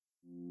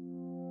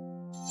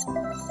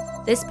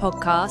This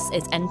podcast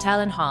is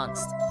Entel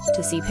enhanced.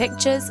 To see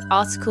pictures,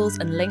 articles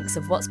and links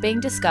of what's being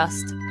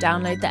discussed,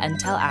 download the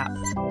Entel app.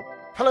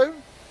 Hello,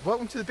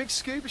 welcome to the Big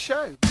Scuba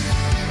Show.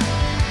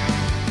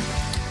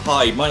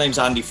 Hi, my name's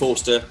Andy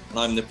Forster and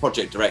I'm the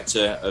Project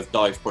Director of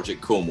Dive Project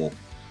Cornwall.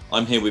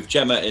 I'm here with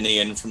Gemma and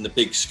Ian from the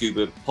Big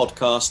Scuba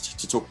podcast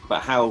to talk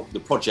about how the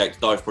project,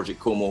 Dive Project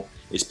Cornwall,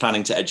 is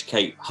planning to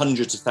educate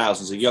hundreds of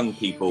thousands of young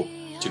people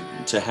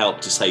to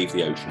help to save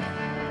the ocean.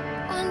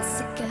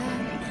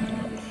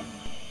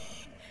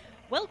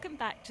 Welcome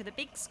back to the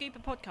Big Scuba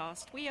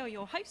podcast. We are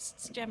your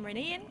hosts, Gemma and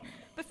Ian.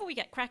 Before we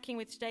get cracking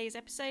with today's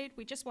episode,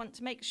 we just want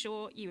to make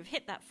sure you have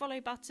hit that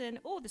follow button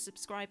or the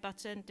subscribe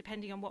button,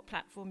 depending on what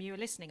platform you are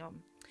listening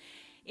on.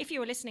 If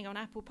you are listening on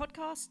Apple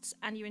Podcasts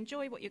and you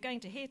enjoy what you're going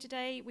to hear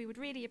today, we would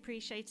really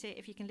appreciate it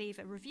if you can leave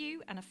a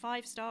review and a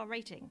 5-star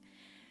rating.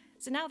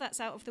 So now that's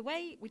out of the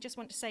way, we just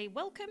want to say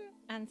welcome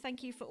and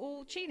thank you for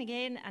all tuning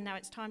in. And now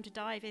it's time to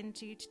dive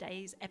into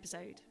today's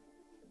episode.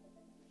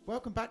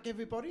 Welcome back,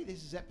 everybody.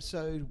 This is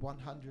episode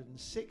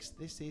 106.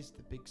 This is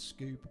the Big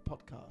Scuba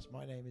podcast.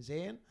 My name is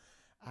Ian,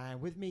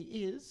 and with me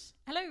is...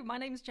 Hello, my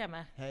name's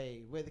Gemma.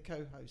 Hey, we're the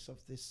co-hosts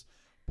of this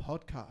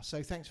podcast,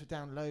 so thanks for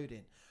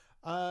downloading.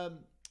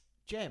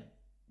 Gem,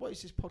 what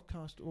is this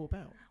podcast all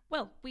about?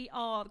 Well, we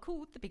are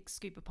called the Big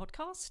Scuba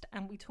Podcast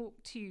and we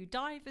talk to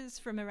divers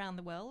from around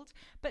the world,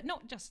 but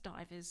not just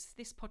divers.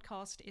 This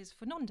podcast is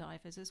for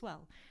non-divers as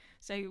well.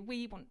 So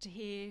we want to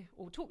hear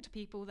or talk to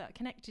people that are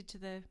connected to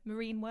the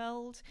marine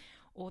world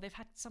or they've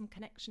had some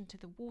connection to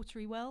the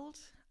watery world.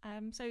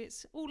 So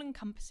it's all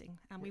encompassing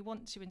and we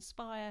want to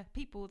inspire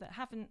people that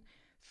haven't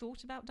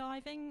thought about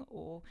diving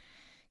or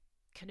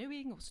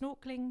canoeing or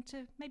snorkeling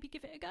to maybe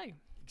give it a go.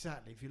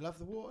 Exactly. If you love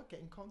the water, get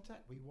in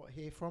contact. We want to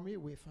hear from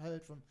you. We've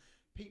heard from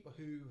people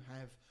who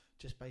have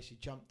just basically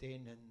jumped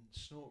in and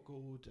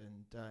snorkeled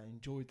and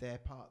enjoyed their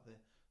part of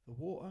the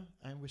water.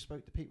 And we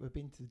spoke to people who've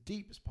been to the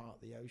deepest part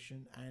of the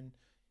ocean and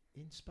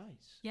in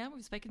space. Yeah,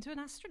 we've spoken to an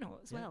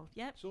astronaut as well.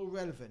 Yep. It's all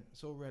relevant.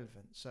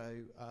 So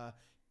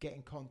get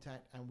in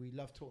contact. And we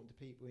love talking to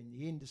people in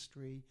the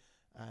industry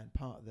and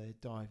part of the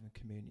diving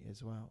community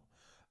as well.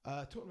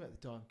 Talking about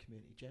the diving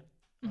community, Jem.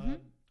 Mm-hmm.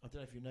 I don't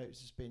know if you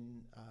noticed, there's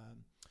been...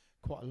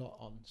 quite a lot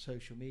on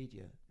social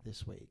media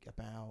this week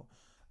about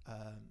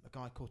a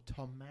guy called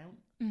Tom Mount.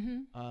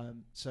 Mm-hmm.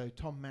 So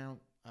Tom Mount,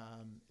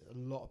 a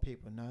lot of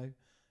people know,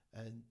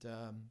 and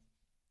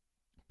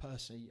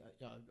personally,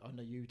 I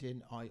know you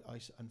didn't. I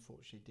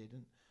unfortunately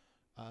didn't.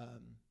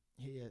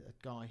 He a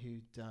guy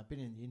who'd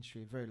been in the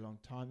industry a very long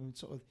time and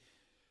sort of,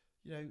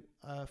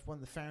 one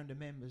of the founder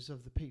members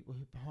of the people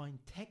who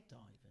behind tech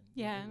diving.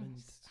 Yeah,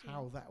 and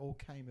how that all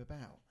came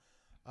about.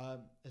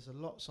 There's a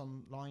lots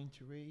online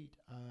to read.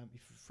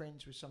 If you're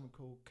friends with someone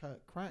called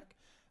Kurt Crack,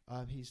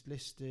 he's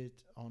listed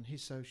on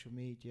his social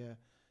media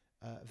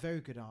a very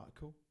good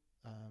article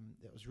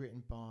that was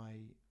written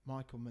by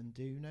Michael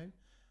Manduno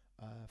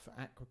for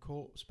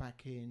AquaCorps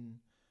back in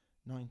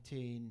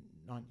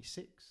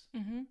 1996.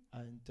 Mm-hmm.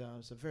 And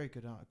it's a very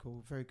good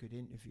article, very good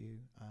interview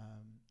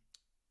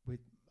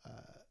with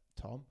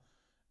Tom,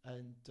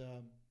 and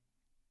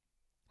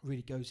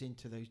really goes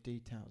into those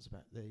details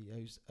about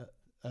those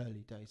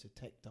early days of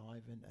tech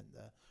diving and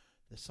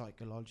the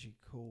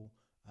psychological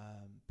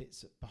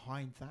bits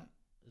behind that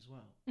as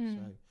well.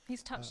 So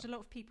he's touched a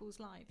lot of people's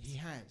lives. He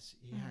has,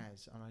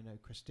 and I know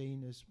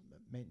Christina's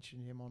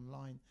mentioned him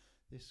online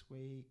this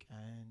week,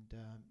 and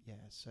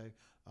so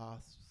our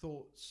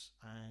thoughts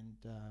and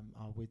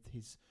are with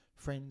his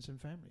friends and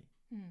family.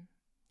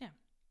 Yeah.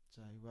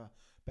 So,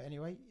 but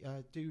anyway,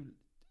 do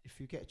if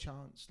you get a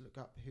chance, look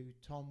up who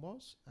Tom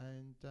was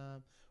and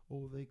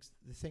all the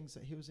things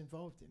that he was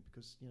involved in,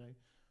 because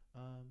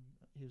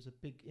he was a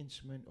big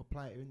instrumental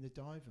player in the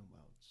diving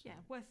world. So. Yeah,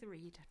 worth a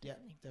read.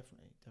 Definitely. Yeah,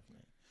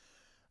 definitely.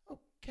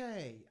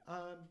 Okay,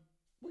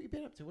 what have you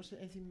been up to?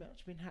 Anything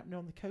much been happening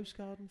on the Coast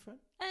Guard front?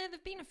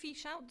 There've been a few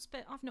shouts,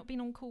 but I've not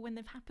been on call when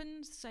they've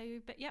happened. So,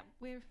 but yeah,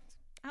 we're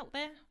out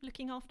there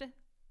looking after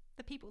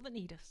the people that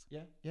need us.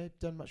 Yeah.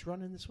 Done much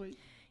running this week?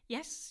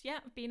 Yes, yeah.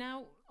 I've been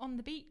out on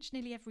the beach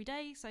nearly every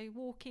day, so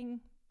walking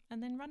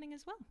and then running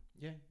as well.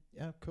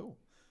 Yeah, cool.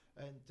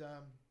 And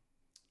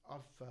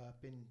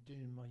I've been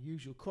doing my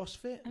usual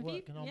CrossFit,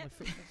 working on my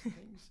fitness and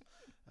things.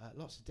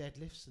 Lots of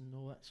deadlifts and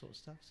all that sort of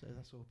stuff, so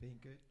that's all been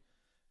good.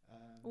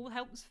 All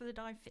helps for the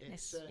dive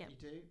fitness.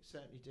 It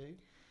certainly do.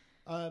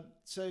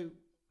 So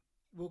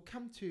we'll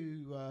come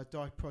to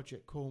Dive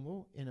Project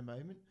Cornwall in a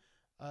moment.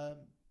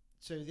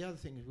 So the other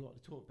thing we want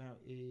to talk about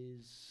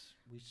is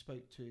we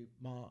spoke to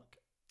Mark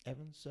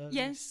Evans.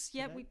 Yes,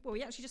 yeah.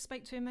 We actually just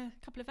spoke to him a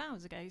couple of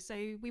hours ago,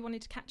 so we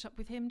wanted to catch up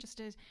with him just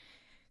to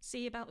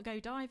see about the Go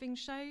Diving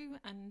show,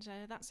 and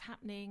that's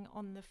happening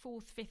on the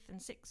 4th, 5th and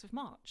 6th of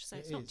March, so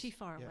it's not too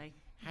far away.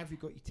 Have you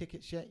got your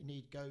tickets yet? You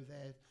need to go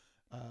there,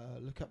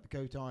 look up the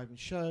Go Diving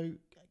show,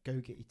 go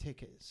get your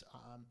tickets.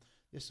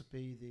 This will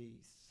be the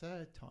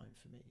third time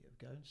for me of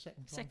going,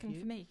 second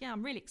for me. Yeah,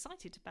 I'm really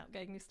excited about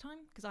going this time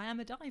because I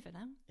am a diver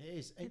now. It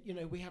is.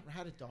 We haven't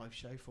had a dive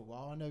show for a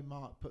while. I know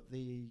Mark put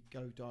the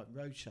Go Diving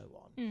Road show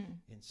on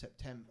in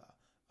September.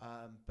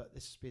 but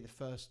this will be the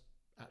first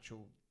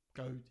actual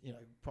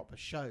proper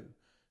show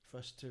for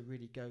us to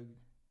really go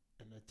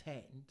and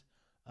attend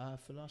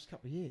for the last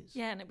couple of years.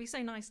 Yeah, and it'd be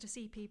so nice to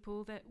see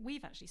people that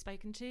we've actually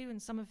spoken to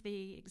and some of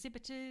the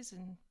exhibitors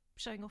and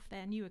showing off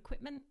their new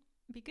equipment.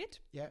 It'd be good.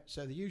 Yeah,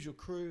 so the usual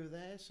crew are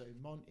there. So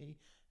Monty,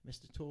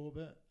 Mr.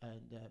 Torbert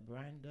and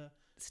Miranda.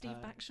 Steve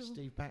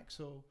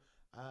Baxall.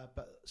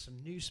 But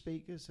some new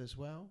speakers as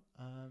well.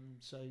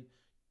 So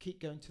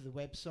keep going to the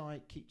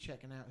website, keep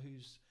checking out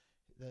who's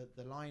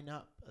the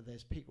lineup.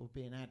 There's people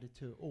being added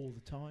to it all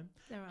the time.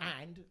 There are.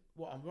 And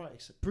what I'm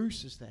right,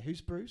 Bruce is there.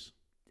 Who's Bruce?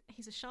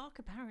 He's a shark,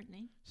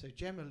 apparently. So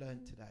Gemma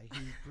learned today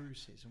who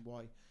Bruce is and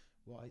why.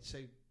 So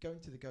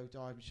going to the Go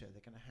Diving Show,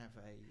 they're going to have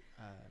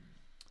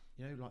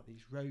like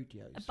these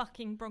rodeos. A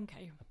bucking bronco.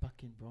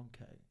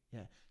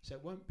 Yeah. So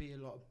it won't be a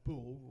lot of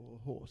bull or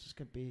horse. It's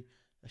going to be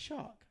a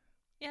shark.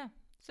 Yeah.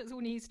 So it's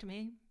all news to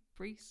me.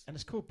 Bruce. And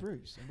it's called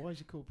Bruce. And why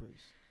is it called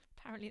Bruce?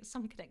 Apparently it's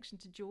some connection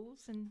to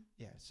Jaws. And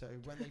yeah, so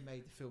when they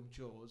made the film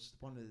Jaws,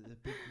 one of the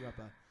big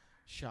rubber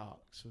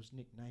sharks was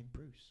nicknamed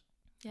Bruce.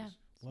 Yeah.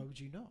 Why would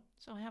you not?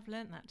 So I have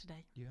learnt that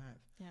today. You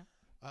have?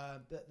 Yeah.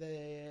 But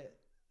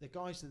the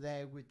guys are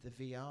there with the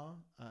VR.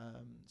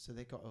 So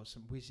they got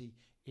some whizzy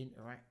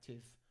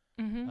interactive.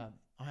 Mm-hmm.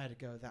 I had a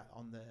go at that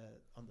on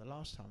the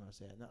last time I was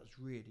there, and that was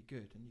really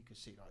good. And you could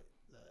see like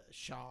the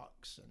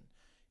sharks, and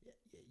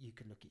you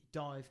could look at your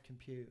dive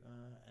computer,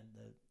 and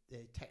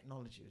the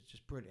technology was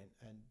just brilliant.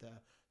 And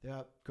they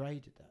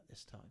upgraded that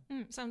this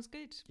time. Sounds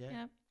good.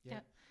 Yeah.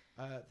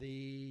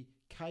 The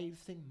cave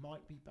thing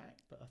might be back,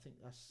 but I think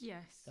that's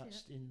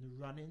in the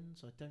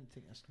run-ins. I don't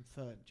think that's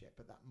confirmed yet,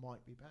 but that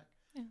might be back.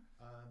 Yeah.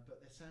 But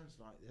there sounds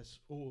like there's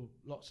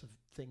lots of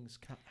things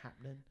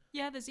happening.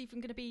 Yeah, there's even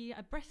going to be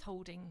a breath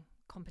holding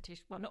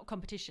competition. Well, not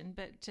competition,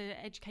 but to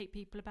educate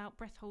people about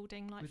breath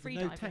holding, like with free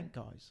the diving. tank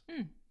guys.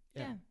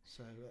 Yeah.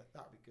 So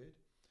that'd be good,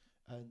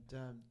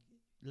 and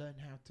learn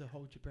how to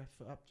hold your breath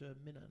for up to a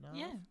minute and a half.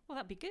 Yeah, well,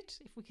 that'd be good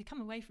if we could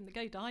come away from the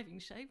Go Diving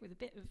show with a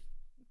bit of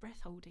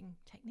breath holding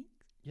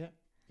techniques. Yeah.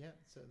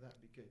 So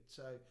that'd be good.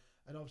 So,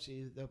 and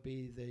obviously there'll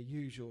be the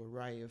usual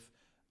array of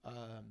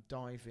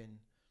diving.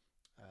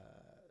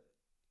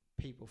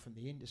 People from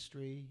the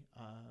industry.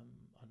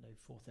 I know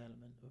Fourth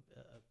Element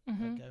are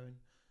going,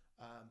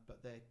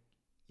 but they're,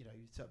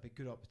 so it'll be a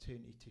good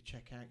opportunity to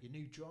check out your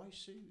new dry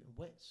suit and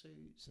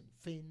wetsuits and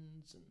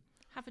fins and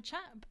have a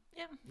chat.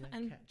 Yeah,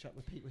 and catch up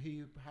with people who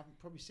you haven't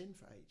probably seen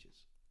for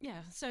ages. Yeah,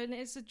 so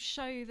it's a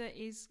show that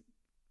is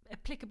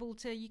applicable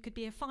to, you could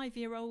be a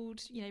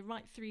 5-year-old,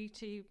 right through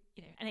to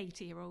an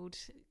 80-year-old.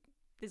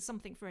 There's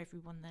something for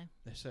everyone there.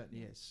 There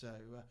certainly is. So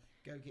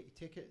go get your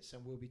tickets,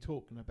 and we'll be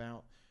talking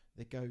about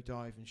the Go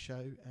Diving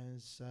show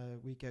as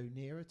we go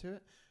nearer to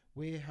it.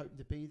 We're hoping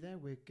to be there.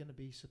 We're going to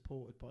be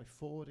supported by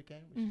Ford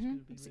again, which is going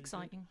to be really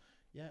exciting.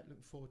 Good. Yeah,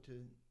 looking forward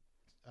to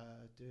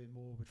doing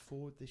more with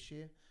Ford this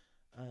year,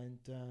 and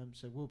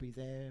so we'll be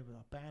there with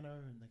our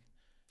banner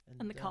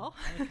and the car.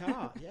 And the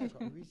car, yeah,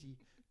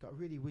 got a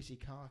really whizzy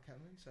car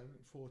coming. So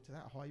looking forward to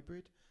that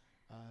hybrid.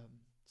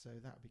 So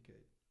that'll be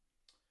good.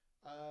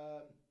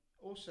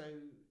 Also,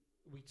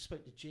 we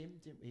spoke to Jim,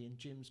 didn't we? And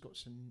Jim's got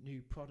some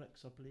new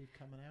products, I believe,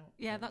 coming out.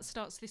 Yeah, that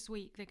starts this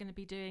week. They're going to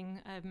be doing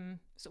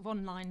sort of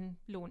online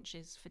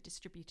launches for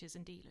distributors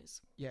and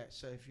dealers. Yeah,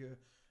 so if you're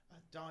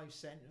a dive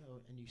centre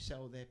and you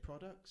sell their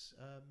products,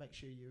 make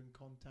sure you're in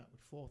contact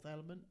with Fourth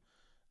Element.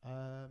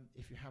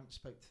 If you haven't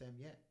spoke to them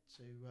yet,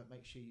 so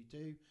make sure you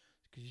do,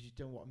 because you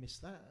don't want to miss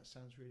that. That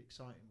sounds really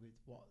exciting with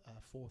what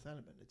Fourth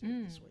Element are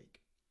doing this week.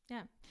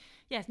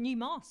 Yeah, new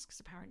masks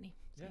apparently.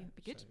 So it'll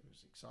be good. So it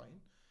was exciting.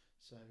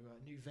 So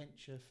a new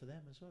venture for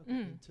them as well,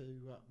 into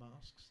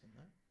masks and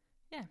that.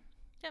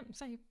 Yeah,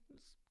 so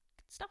it's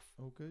good stuff.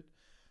 All good.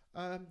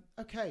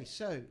 Okay,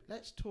 so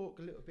let's talk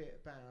a little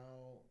bit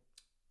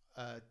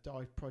about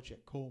Dive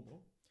Project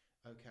Cornwall.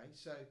 Okay,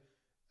 so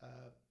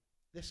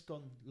this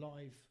gone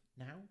live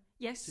now?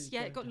 Yes,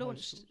 it got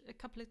launched a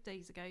couple of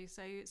days ago.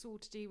 So it's all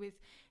to do with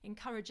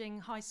encouraging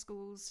high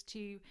schools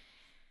to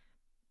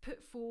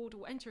put forward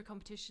or enter a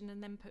competition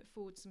and then put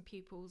forward some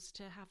pupils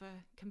to have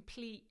a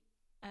complete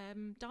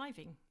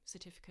diving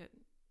certificate.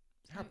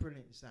 How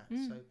brilliant is that?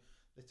 So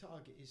the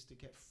target is to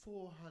get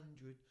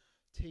 400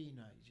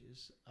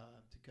 teenagers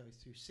to go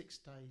through 6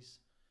 days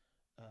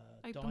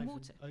open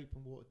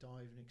water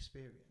diving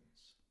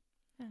experience.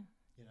 Yeah.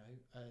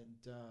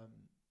 And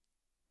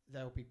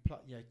they'll be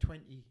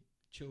 20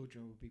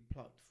 children will be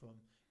plucked from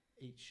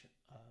each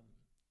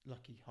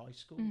lucky high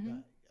school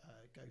that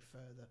go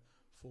further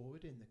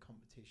forward in the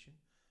competition,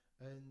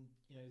 and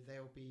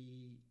they'll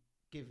be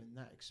given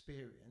that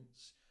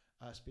experience.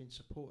 It's been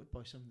supported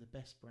by some of the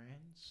best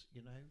brands,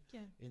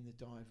 in the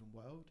diving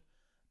world.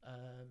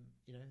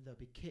 They'll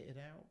be kitted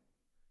out,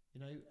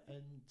 and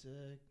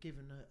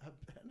given a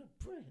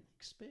brilliant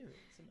experience.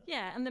 Isn't it?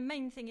 Yeah, and the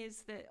main thing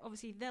is that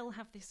obviously they'll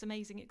have this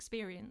amazing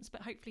experience,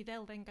 but hopefully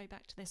they'll then go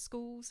back to their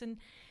schools and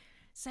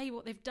say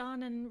what they've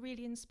done and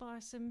really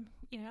inspire some,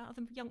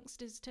 other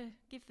youngsters to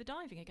give the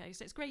diving a go.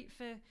 So it's great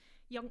for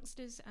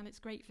youngsters and it's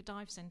great for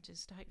dive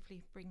centres to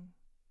hopefully bring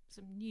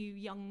some new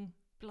young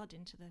blood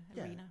into the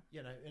Yeah, arena.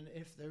 you know, and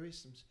if there is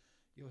some,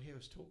 you'll hear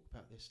us talk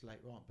about this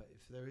later on, but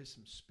if there is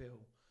some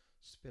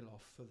spill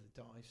off for the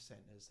dive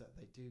centres, that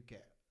they do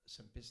get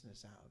some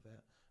business out of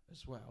it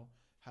as well,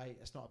 hey,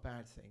 it's not a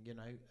bad thing, you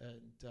know,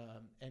 and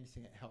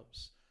anything that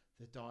helps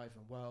the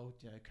diving world,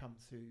 you know, come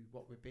through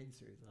what we've been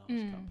through the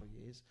last couple of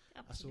years,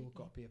 that's all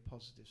got to be a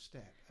positive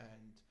step.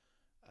 And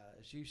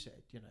as you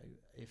said, you know,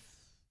 if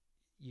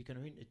you're going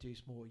to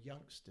introduce more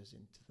youngsters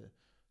into the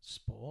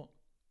sport,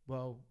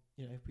 well,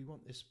 you know, if we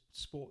want this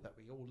sport that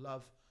we all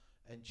love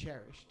and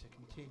cherish to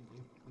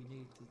continue, we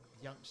need the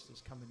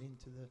youngsters coming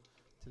into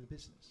the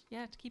business.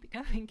 Yeah, to keep it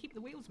going, keep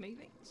the wheels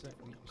moving. We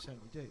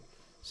certainly do.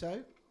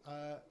 So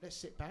let's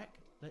sit back,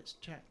 let's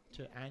chat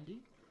to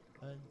Andy,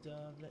 and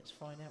let's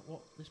find out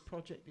what this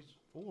project is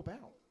all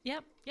about.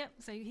 Yep.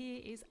 So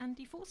here is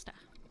Andy Forster.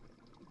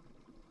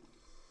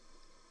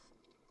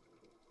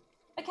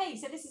 Okay,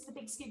 so this is the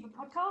Big Scuba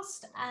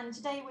podcast, and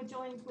today we're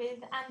joined with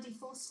Andy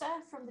Forster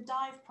from the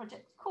Dive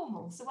Project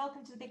Cornwall. So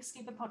welcome to the Big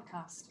Scuba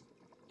podcast.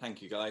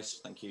 Thank you, guys.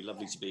 Thank you.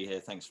 Lovely to be here.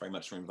 Thanks very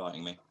much for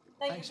inviting me.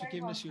 Thanks for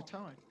giving us your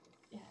time.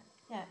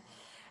 Yeah.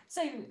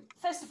 So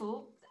first of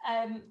all,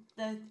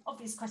 the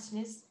obvious question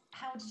is,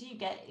 how did you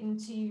get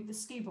into the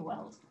scuba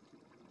world?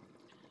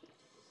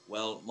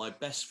 Well, my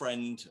best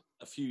friend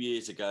a few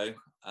years ago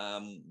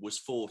was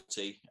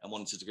 40 and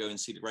wanted to go and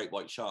see the great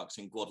white sharks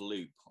in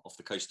Guadeloupe off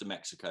the coast of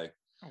Mexico.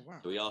 Oh, wow.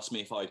 So he asked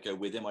me if I'd go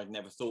with him. I'd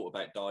never thought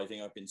about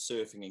diving. I've been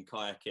surfing and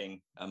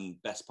kayaking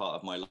best part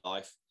of my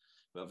life,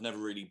 but I've never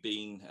really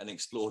been and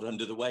explored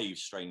under the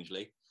waves,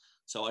 strangely.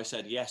 So I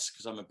said yes,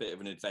 because I'm a bit of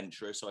an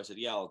adventurer. So I said,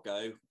 yeah, I'll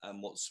go.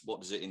 And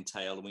what does it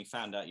entail? And we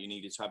found out you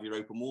needed to have your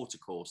open water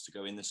course to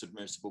go in the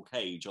submersible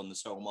cage on the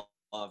Solomar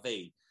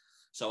RV.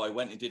 So I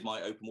went and did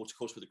my open water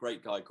course with a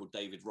great guy called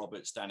David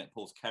Roberts down at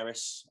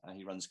Porthkerris.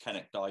 He runs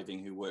Kennet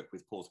Diving, who work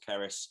with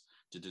Porthkerris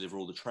to deliver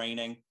all the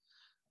training.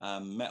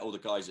 Met all the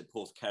guys at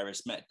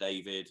Porthkerris, met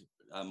David,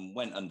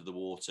 went under the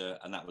water,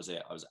 and that was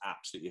it. I was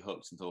absolutely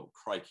hooked and thought,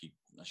 crikey,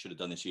 I should have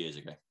done this years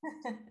ago.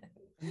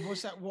 And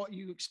was that what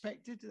you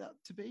expected that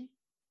to be?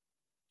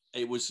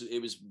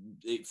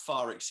 It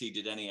far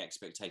exceeded any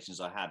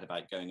expectations I had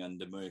about going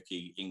under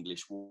murky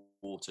English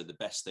water. The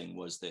best thing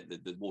was that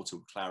the water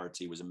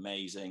clarity was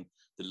amazing.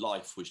 The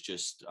life was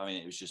just,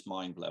 it was just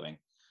mind blowing.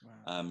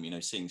 Wow.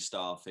 Seeing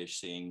starfish,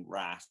 seeing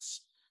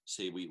wrasse,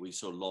 we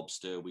saw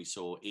lobster, we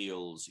saw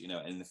eels,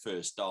 in the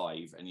first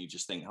dive, and you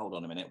just think, hold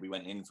on a minute, we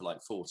went in for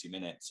like 40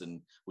 minutes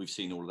and we've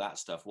seen all of that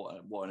stuff.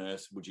 What on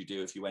earth would you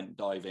do if you went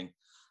diving?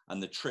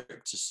 And the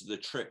trip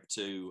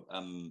to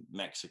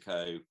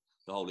Mexico,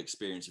 the whole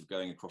experience of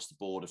going across the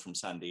border from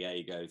San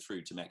Diego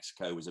through to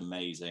Mexico was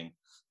amazing.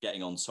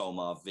 Getting on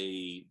Solomar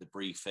V, the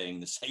briefing,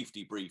 the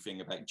safety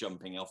briefing about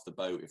jumping off the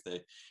boat if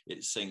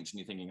it sinks, and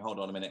you're thinking, hold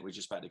on a minute, we're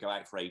just about to go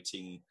out for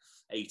 18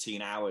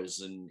 hours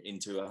and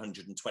into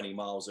 120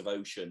 miles of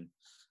ocean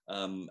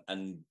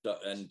and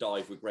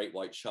dive with great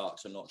white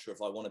sharks. I'm not sure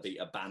if I want to be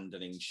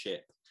abandoning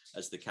ship,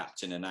 as the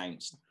captain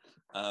announced.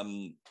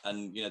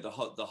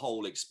 The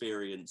whole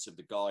experience of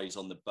the guys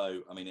on the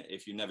boat.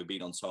 If you've never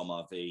been on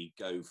Solomar V,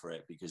 go for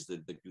it, because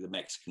the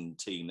Mexican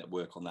team that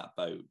work on that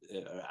boat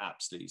are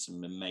absolutely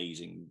some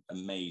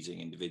amazing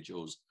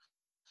individuals.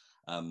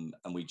 And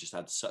we just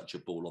had such a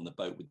ball on the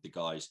boat with the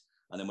guys.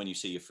 And then when you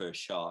see your first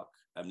shark,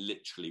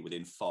 literally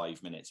within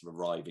 5 minutes of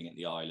arriving at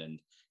the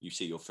island, you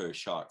see your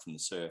first shark from the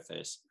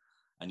surface.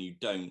 And you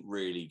don't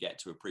really get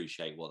to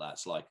appreciate what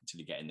that's like until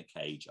you get in the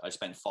cage. I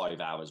spent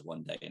 5 hours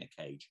one day in a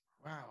cage.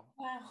 Wow,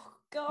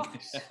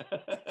 gosh.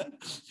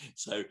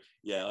 So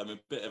yeah, I'm a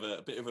bit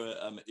of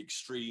a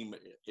extreme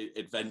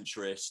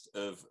adventurist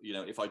of,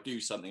 if I do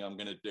something, I'm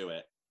going to do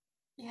it.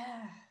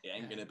 Yeah. It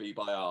ain't going to be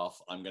by half.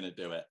 I'm going to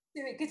do it.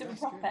 Do it good and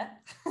proper.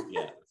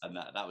 Yeah, and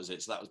that was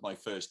it. So that was my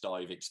first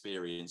dive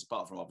experience.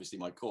 Apart from obviously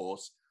my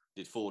course,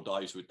 did 4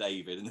 dives with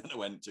David, and then I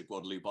went to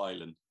Guadeloupe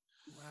Island.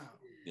 Wow.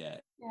 Yeah.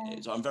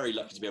 So I'm very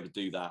lucky to be able to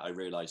do that. I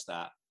realized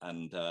that,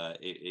 and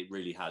it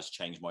really has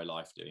changed my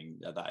life doing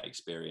that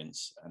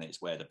experience. And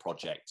it's where the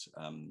project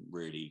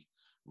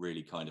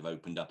really kind of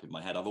opened up in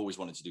my head. I've always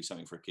wanted to do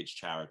something for a kids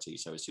charity.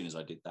 So as soon as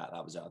I did that,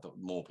 was it. I thought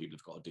more people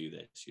have got to do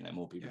this.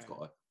 More people have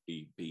got to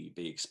be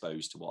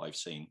exposed to what I've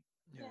seen.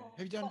 Yeah.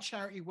 Have you done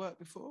charity work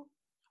before?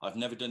 I've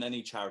never done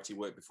any charity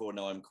work before.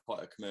 No, I'm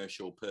quite a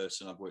commercial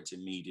person. I've worked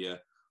in media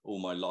all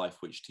my life,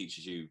 which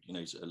teaches you,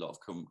 a lot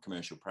of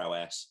commercial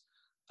prowess.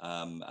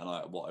 And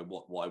what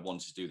I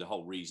wanted to do, the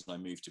whole reason I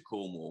moved to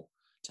Cornwall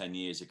 10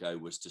 years ago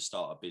was to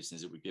start a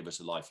business that would give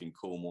us a life in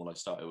Cornwall. I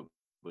started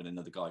with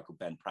another guy called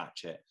Ben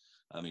Pratchett.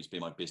 He's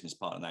been my business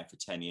partner now for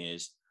 10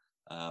 years.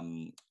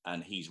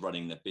 And he's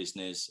running the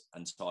business.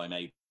 And so I'm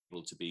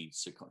able to be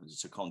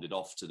seconded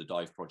off to the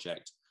Dive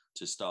Project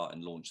to start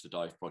and launch the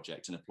Dive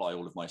Project and apply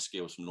all of my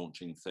skills from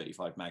launching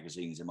 35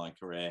 magazines in my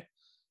career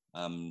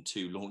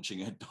to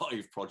launching a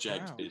Dive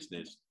Project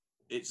business.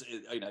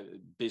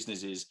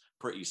 Business is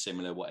pretty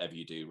similar, whatever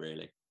you do,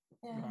 really.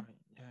 Yeah.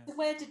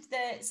 Right.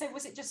 Yeah. So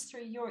was it just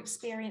through your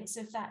experience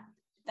of that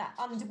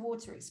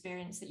underwater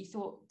experience that you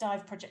thought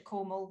Dive Project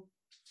Cornwall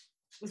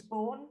was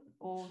born?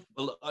 Or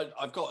Well,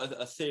 I've got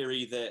a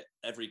theory that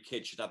every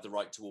kid should have the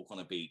right to walk on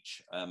a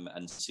beach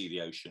and see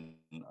the ocean.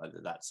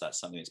 That's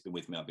something that's been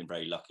with me. I've been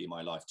very lucky in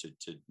my life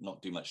to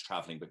not do much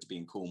travelling, but to be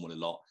in Cornwall a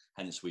lot.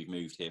 Hence, we've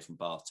moved here from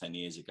Bath 10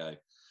 years ago.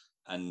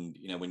 And,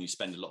 you know, when you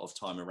spend a lot of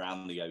time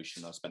around the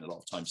ocean, I spent a lot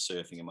of time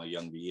surfing in my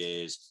younger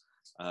years.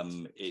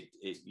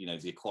 You know,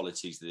 the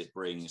qualities that it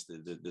brings,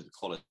 the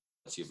quality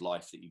of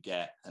life that you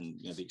get, and,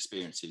 you know, the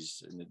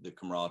experiences and the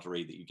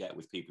camaraderie that you get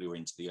with people who are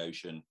into the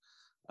ocean.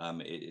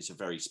 It's a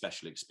very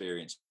special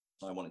experience.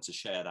 I wanted to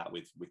share that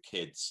with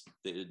kids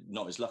that are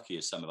not as lucky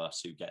as some of us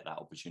who get that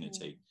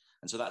opportunity.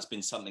 And so that's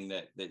been something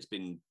that's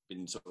been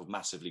sort of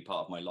massively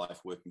part of my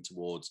life, working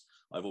towards.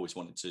 I've always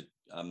wanted to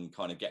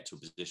kind of get to a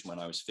position when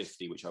I was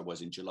 50, which I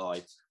was in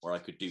July, where I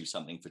could do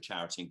something for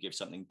charity and give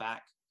something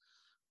back.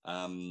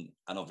 And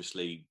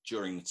obviously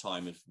during the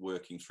time of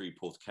working through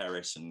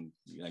Porthkerris and,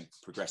 you know,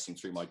 progressing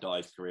through my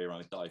dive career,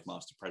 I'm a dive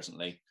master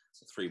presently,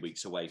 3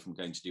 weeks away from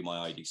going to do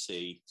my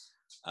IDC.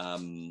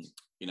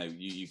 You know,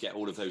 you get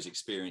all of those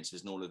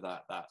experiences and all of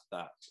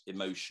that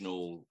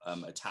emotional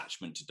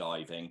attachment to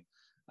diving.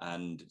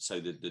 And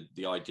so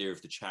the idea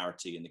of the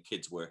charity and the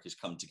kids' work has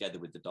come together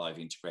with the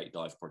diving to create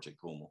Dive Project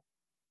Cornwall.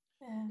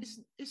 yeah.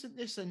 Isn't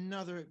this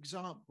another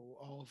example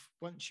of,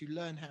 once you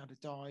learn how to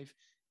dive,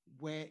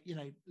 where, you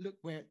know, look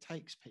where it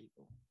takes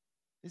people?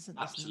 Isn't this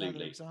another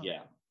Absolutely, example?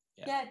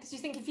 Yeah, because you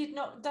think if you'd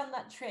not done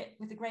that trip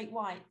with the great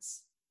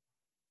whites,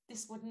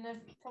 this wouldn't have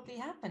probably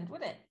happened,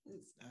 would it?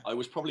 I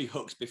was probably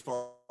hooked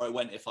before I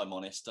went, if I'm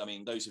honest. I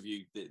mean, those of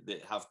you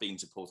that have been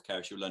to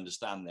Porthkerris, you'll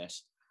understand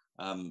this.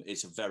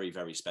 It's a very,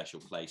 very special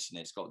place, and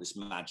it's got this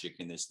magic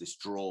and this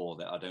draw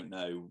that I don't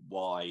know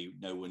why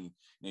no one, you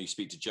know, you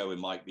speak to Joe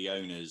and Mike, the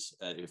owners,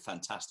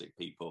 fantastic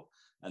people,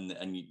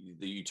 and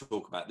you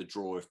talk about the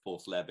draw of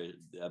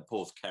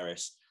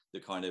Porthkerris, the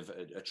kind of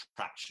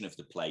attraction of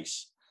the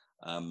place.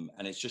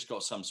 And it's just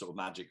got some sort of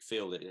magic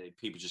feel that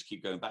people just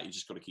keep going back. You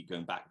just got to keep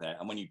going back there.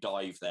 And when you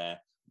dive there,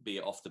 be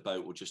it off the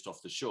boat or just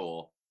off the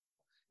shore,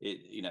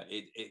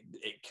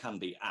 it can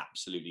be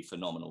absolutely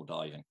phenomenal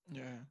diving.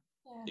 Yeah.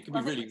 It can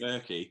be really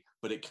murky,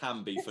 but it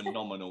can be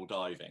phenomenal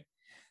diving.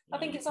 I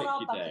think it's on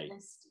our bucket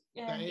list.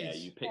 Yeah,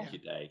 you pick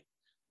your day.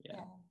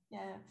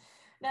 Yeah.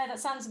 No, that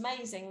sounds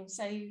amazing.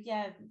 So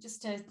yeah,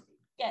 just to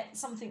get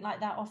something like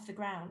that off the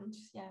ground.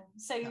 Yeah.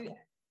 So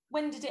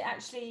when did it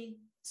actually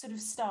sort of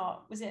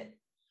start?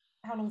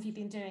 How long have you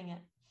been doing it?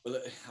 Well,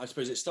 I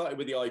suppose it started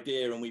with the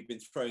idea, and we've been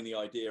throwing the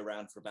idea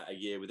around for about a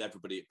year with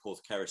everybody at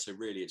Porthkerris. So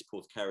really, it's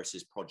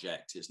Porthkerris's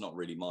project. It's not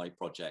really my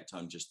project.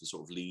 I'm just the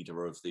sort of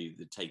leader of the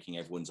taking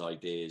everyone's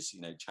ideas.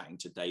 You know, chatting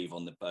to Dave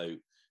on the boat,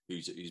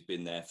 who's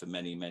been there for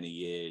many, many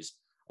years.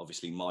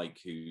 Obviously, Mike,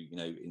 who, you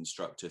know,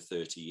 instructor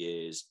 30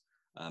 years.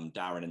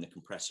 Darren in the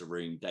compressor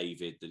room,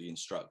 David, the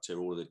instructor,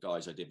 all of the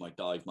guys I did my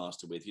dive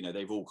master with. You know,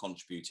 they've all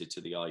contributed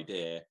to the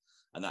idea.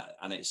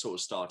 And it sort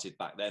of started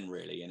back then,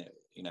 really. And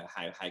you know,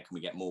 how can we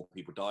get more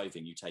people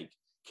diving? You take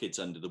kids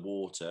under the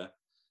water,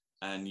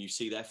 and you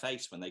see their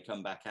face when they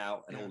come back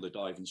out, and all the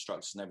dive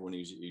instructors and everyone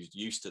who's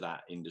used to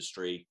that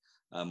industry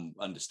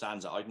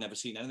understands that. I'd never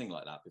seen anything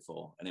like that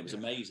before, and it was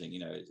amazing.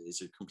 You know,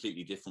 it's a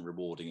completely different,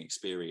 rewarding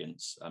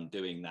experience.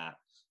 Doing that,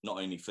 not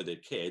only for the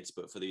kids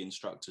but for the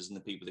instructors and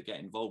the people that get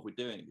involved with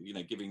doing, you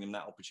know, giving them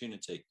that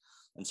opportunity.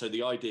 And so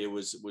the idea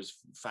was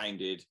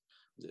founded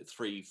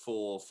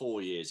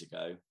 4 years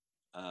ago.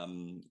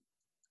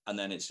 And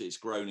then it's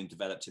grown and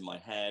developed in my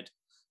head,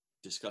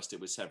 discussed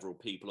it with several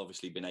people,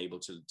 obviously been able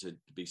to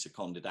be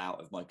seconded out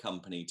of my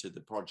company to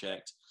the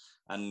project.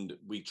 And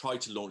we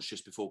tried to launch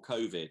just before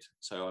COVID.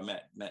 So I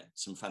met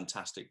some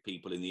fantastic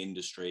people in the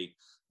industry.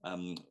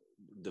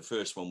 The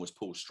first one was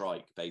Paul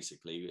Strike,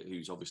 basically,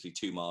 who's obviously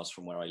 2 miles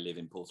from where I live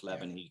in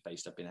Porthleven. He's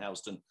based up in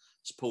Helston.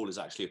 So Paul is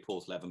actually a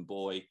Porthleven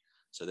boy.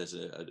 So there's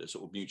a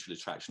sort of mutual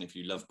attraction. If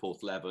you love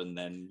Porthleven,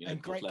 then, you know,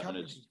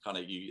 Porthleven is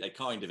they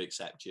kind of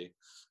accept you.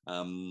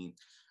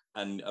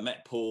 And I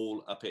met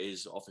Paul up at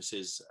his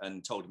offices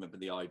and told him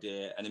about the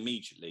idea. And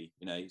immediately,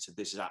 you know, he said,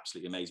 "This is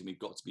absolutely amazing. We've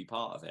got to be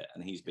part of it."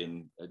 And he's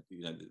been,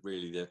 you know,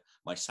 really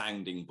my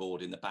sounding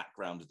board in the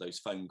background of those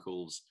phone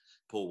calls.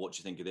 Paul, what do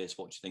you think of this?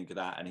 What do you think of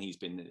that? And he's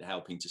been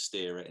helping to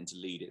steer it and to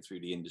lead it through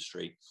the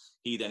industry.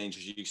 He then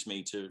introduced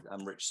me to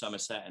Rich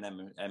Somerset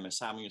and Emma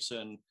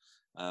Samuelson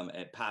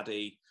at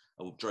Paddy.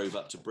 I drove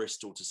up to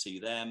Bristol to see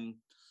them,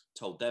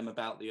 told them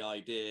about the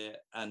idea.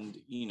 And,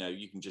 you know,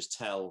 you can just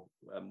tell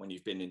when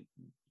you've been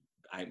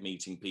out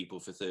meeting people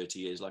for 30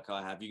 years like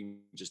I have, you can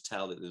just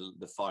tell that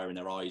the fire in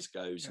their eyes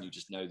goes, and you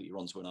just know that you're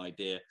onto an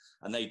idea.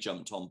 And they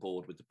jumped on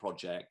board with the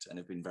project and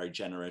have been very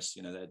generous.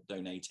 You know, they're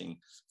donating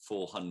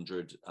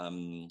 400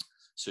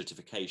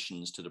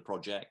 certifications to the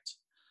project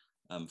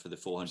for the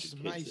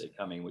 400 kids that are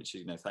coming, which,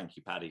 you know, thank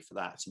you, Paddy, for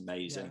that. It's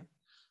amazing.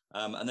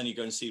 And then you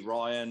go and see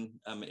Ryan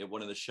at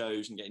one of the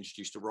shows and get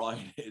introduced to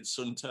Ryan at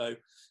Sunto.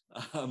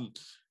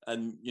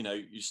 And, you know,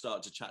 you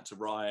start to chat to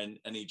Ryan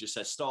and he just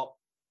says, "Stop,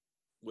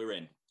 we're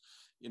in."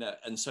 you know,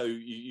 and so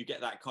you get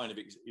that kind of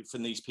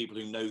from these people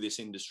who know this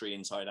industry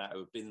inside out, who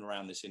have been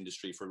around this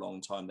industry for a long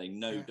time. They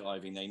know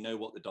diving, they know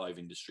what the dive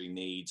industry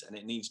needs, and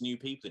it needs new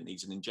people. It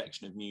needs an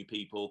injection of new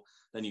people.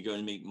 Then you go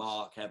and meet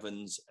Mark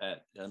Evans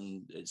at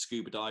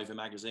Scuba Diver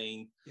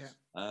magazine.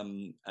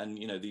 And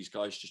you know, these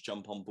guys just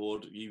jump on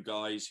board. You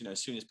guys, you know,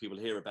 as soon as people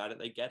hear about it,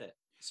 they get it.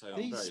 So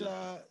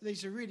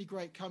these are really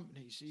great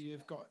companies who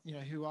you've got, you know,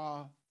 who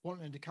are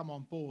wanting to come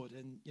on board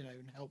and, you know,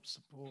 and help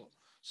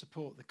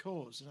support the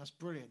cause, and that's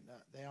brilliant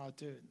that they are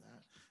doing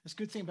that. It's a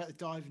good thing about the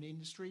diving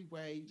industry,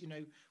 where, you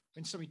know,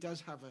 when somebody does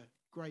have a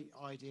great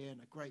idea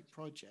and a great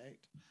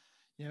project,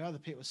 you know, other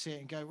people see it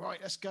and go, right,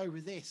 let's go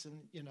with this. And,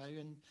 you know,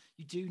 and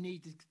you do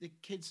need the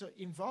kids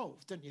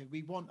involved, don't you?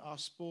 We want our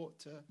sport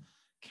to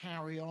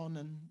carry on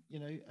and, you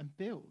know, and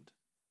build.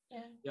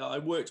 Yeah, I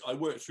worked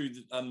through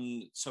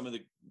some of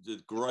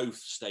the growth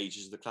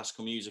stages of the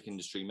classical music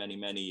industry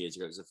many years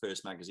ago. It was the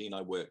first magazine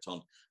I worked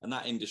on, and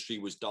that industry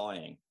was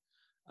dying.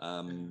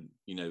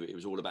 You know, it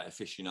was all about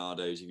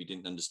aficionados. If you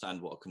didn't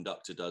understand what a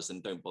conductor does, then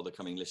don't bother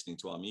coming listening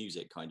to our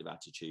music kind of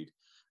attitude.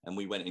 And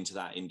we went into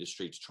that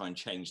industry to try and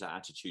change that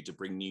attitude, to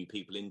bring new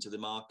people into the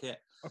market.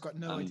 I've got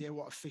no idea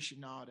what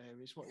aficionado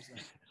is. What is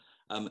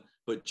that?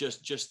 But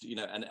just you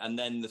know, and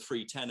then the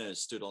three tenors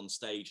stood on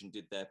stage and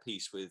did their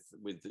piece with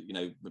you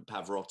know,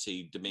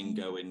 Pavarotti,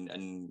 Domingo,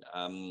 and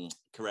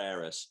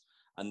Carreras,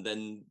 and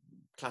then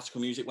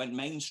classical music went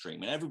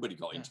mainstream and everybody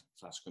got into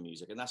classical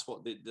music, and that's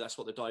what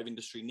the dive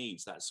industry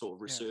needs, that sort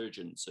of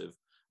resurgence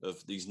of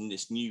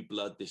this new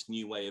blood, this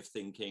new way of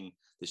thinking,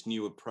 this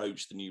new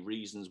approach, the new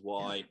reasons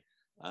why.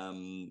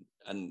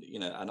 And you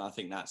know, and I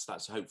think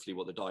that's hopefully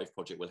what the Dive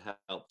Project will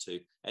help to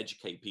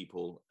educate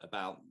people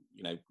about,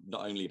 you know,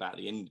 not only about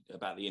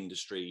the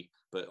industry,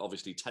 but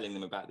obviously telling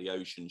them about the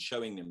ocean,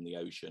 showing them the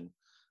ocean,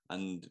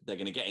 and they're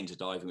going to get into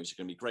diving, which is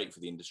going to be great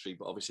for the industry,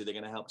 but obviously they're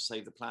going to help to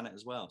save the planet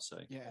as well. So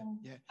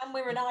and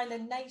we're an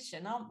island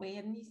nation, aren't we?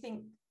 And you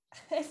think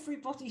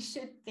everybody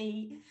should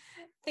be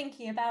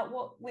thinking about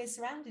what we're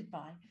surrounded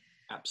by.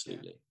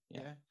 Absolutely.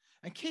 Yeah.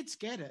 And kids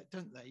get it,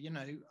 don't they? You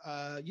know,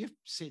 you've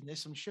seen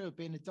this, I'm sure,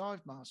 being a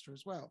dive master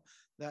as well,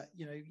 that,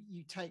 you know,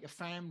 you take a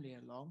family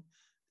along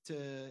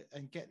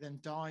and get them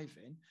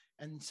diving,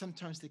 and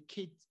sometimes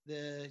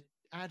the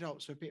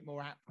adults are a bit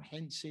more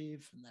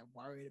apprehensive and they're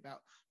worried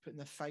about putting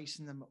their face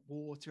in the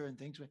water and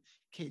things. With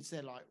kids,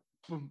 they're like,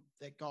 boom,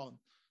 they're gone.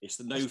 It's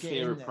the no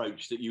fear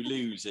approach that you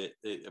lose at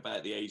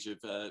about the age of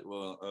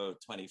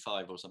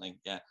 25 or something.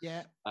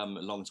 A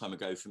long time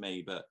ago for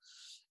me, but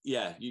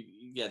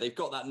they've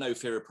got that no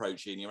fear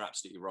approach, and you're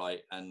absolutely right.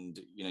 And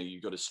you know,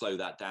 you've got to slow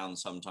that down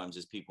sometimes,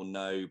 as people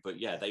know. But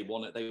they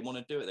want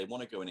to do it. They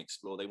want to go and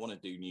explore. They want to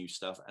do new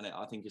stuff. And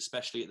I think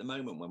especially at the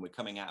moment when we're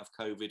coming out of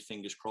COVID,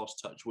 fingers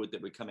crossed, touch wood,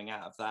 that we're coming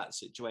out of that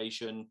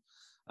situation.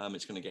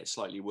 It's going to get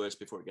slightly worse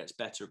before it gets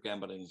better again,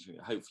 but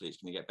hopefully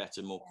it's going to get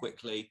better more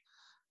quickly.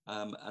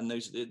 And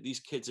these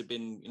kids have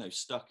been, you know,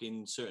 stuck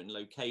in certain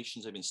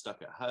locations. They've been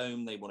stuck at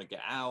home. They want to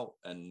get out,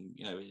 and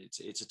you know,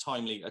 it's a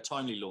timely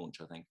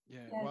launch, I think.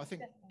 Well, I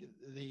think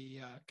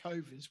the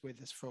COVID is with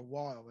us for a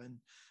while, and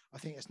I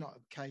think it's not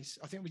a case.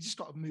 I think we just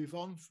got to move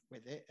on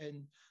with it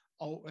and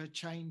alter,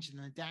 change,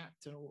 and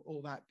adapt, and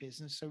all that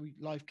business, so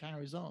life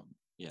carries on.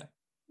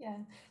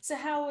 So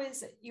how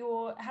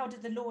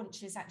did the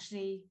launches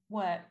actually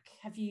work?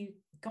 Have you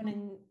gone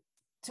in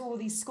to all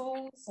these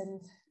schools, and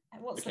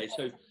what's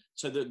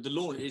So the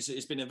launch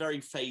it's been a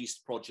very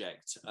phased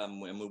project,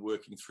 and we're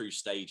working through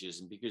stages,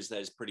 and because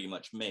there's pretty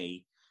much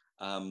me,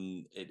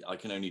 I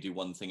can only do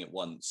one thing at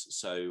once.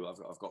 So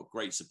I've got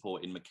great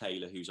support in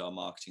Michaela, who's our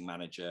marketing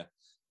manager,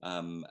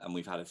 and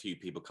we've had a few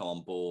people come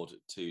on board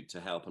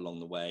to help along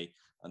the way.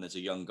 And there's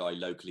a young guy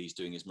locally, he's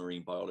doing his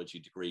marine biology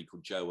degree,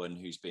 called Joan,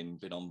 who's been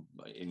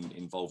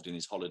involved in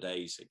his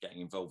holidays,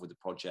 getting involved with the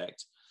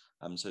project.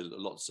 So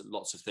lots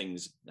of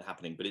things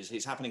happening, but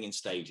it's happening in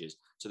stages.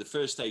 So the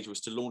first stage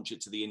was to launch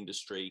it to the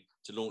industry,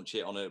 to launch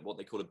it on what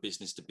they call a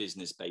business to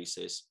business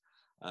basis,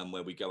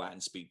 where we go out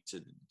and speak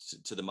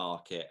to the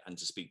market and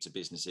to speak to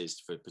businesses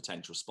for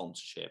potential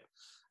sponsorship.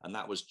 And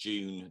that was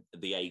June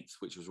the 8th,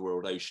 which was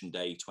World Ocean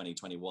Day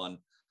 2021,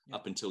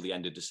 up until the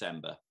end of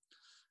December.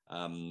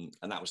 And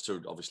that was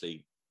to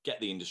obviously get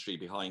the industry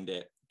behind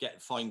it,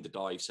 find the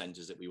dive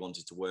centres that we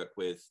wanted to work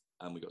with.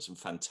 And we got some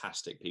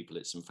fantastic people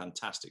at some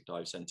fantastic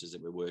dive centres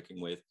that we're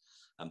working with.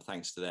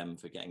 Thanks to them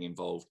for getting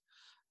involved.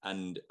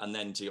 And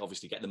then to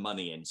obviously get the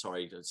money in.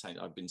 Sorry,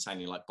 I've been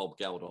sounding like Bob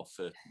Geldof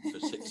for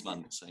 6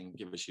 months saying,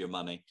 give us your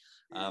money.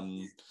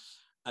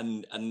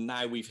 And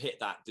now we've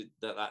hit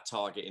that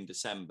target in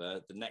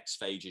December. The next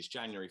phase is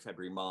January,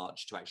 February,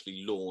 March to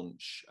actually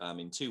launch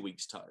in 2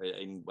 weeks'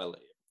 time.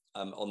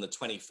 On the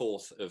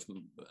 24th of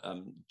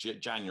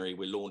January,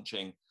 we're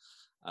launching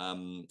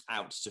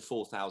out to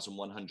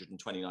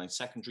 4,129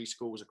 secondary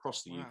schools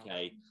across the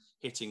UK,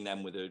 hitting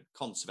them with a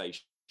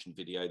conservation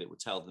video that would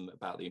tell them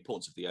about the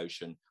importance of the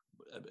ocean,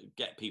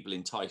 get people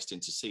enticed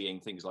into seeing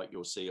things like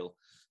your seal,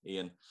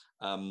 Ian,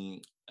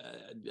 and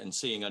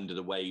seeing under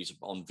the waves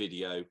on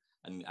video,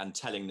 and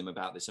telling them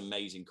about this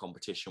amazing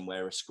competition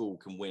where a school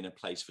can win a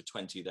place for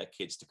 20 of their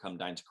kids to come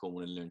down to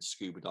Cornwall and learn to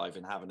scuba dive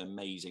and have an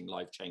amazing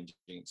life-changing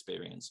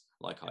experience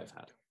like I've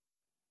had.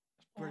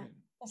 Brilliant.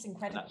 That's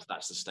incredible.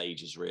 That's the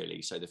stages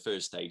really. So the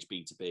first stage,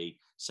 B2B,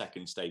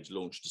 second stage,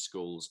 launch to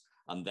schools,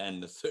 and then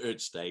the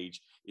third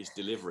stage is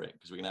deliver it,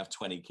 because we're going to have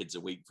 20 kids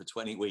a week for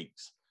 20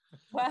 weeks.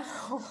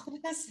 Wow,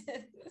 that's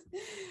it.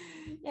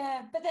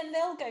 Yeah, but then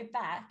they'll go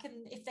back,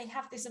 and if they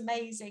have this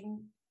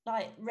amazing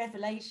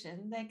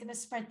revelation, they're going to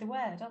spread the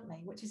word, aren't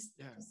they? Which is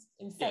just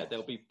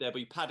there'll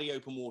be PADI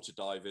open water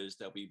divers,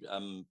 there'll be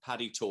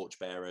PADI torch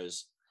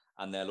bearers,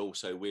 and they'll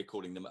also, we're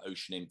calling them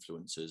ocean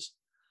influencers,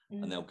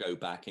 and they'll go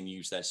back and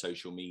use their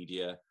social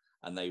media,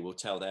 and they will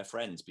tell their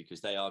friends, because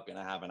they are going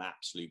to have an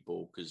absolute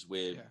ball, because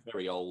we're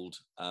very old.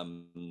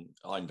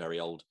 I'm very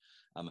old,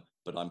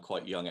 but I'm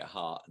quite young at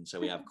heart, and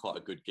so we have quite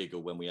a good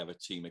giggle when we have a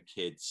team of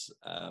kids.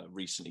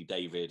 Recently,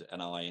 David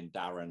and I and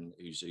Darren,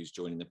 who's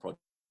joining the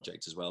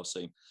project as well.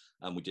 So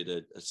we did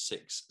a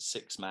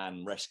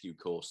six-man rescue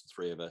course, the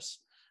three of us,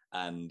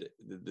 and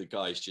the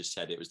guys just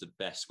said it was the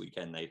best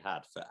weekend they'd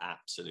had for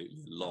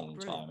absolutely a long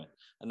time.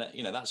 And that,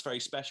 that's very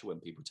special when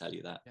people tell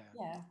you that.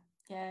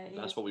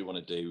 That's what we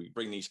want to do.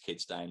 Bring these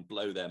kids down,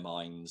 blow their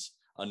minds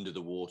under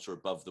the water,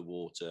 above the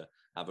water,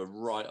 have a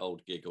right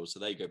old giggle, so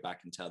they go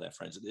back and tell their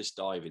friends that this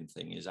diving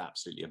thing is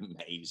absolutely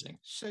amazing.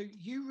 So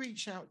you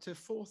reach out to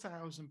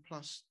 4,000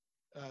 plus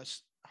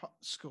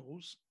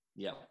schools,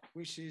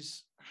 which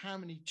is how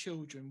many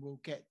children will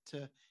get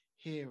to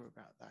hear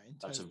about that in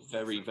That's total? a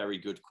very, very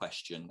good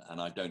question,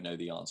 and I don't know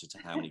the answer to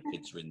how many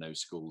kids are in those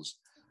schools.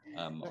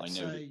 I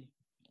know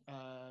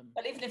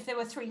but even if there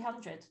were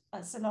 300,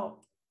 that's a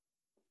lot.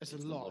 It's a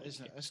lot,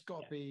 isn't it? It's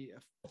got to be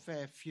a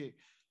fair few.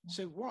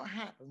 So what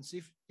happens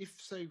if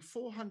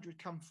 400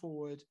 come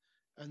forward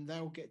and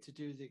they'll get to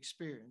do the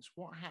experience?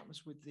 What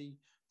happens with the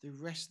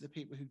rest of the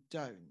people who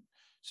don't?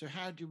 So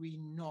how do we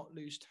not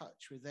lose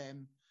touch with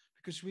them?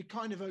 Because we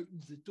kind of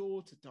opened the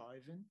door to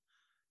diving.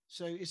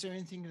 So is there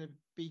anything going to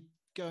be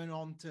going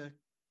on to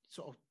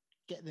sort of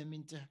get them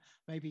into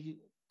maybe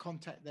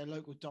contact their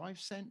local dive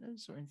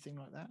centres or anything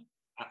like that?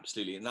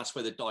 Absolutely, and that's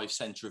where the dive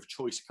centre of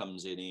choice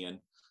comes in,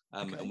 Ian.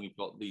 And we've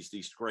got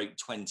these great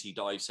 20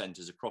 dive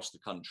centres across the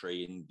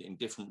country in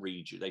different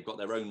regions. They've got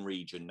their own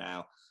region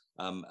now,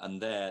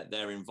 and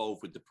they're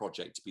involved with the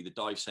project to be the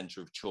dive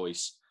centre of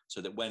choice, so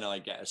that when I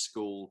get a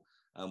school,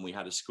 we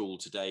had a school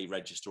today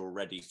register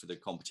already for the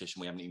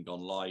competition. We haven't even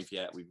gone live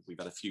yet. We've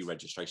had a few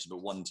registrations,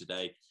 but one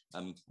today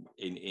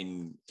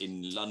in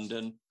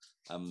London.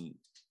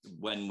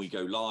 When we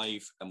go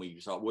live and we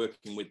start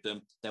working with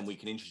them, then we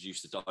can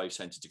introduce the dive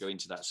centre to go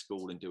into that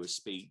school and do a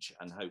speech,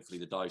 and hopefully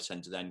the dive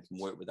centre then can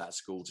work with that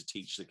school to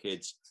teach the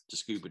kids to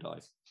scuba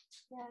dive.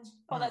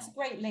 Oh, that's a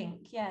great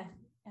link. Yeah.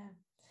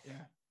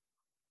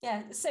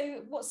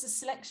 So what's the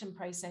selection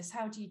process?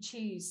 How do you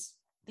choose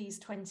these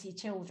 20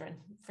 children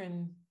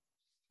from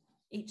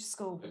each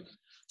school?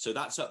 So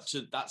that's up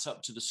to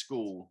the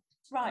school,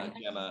 right?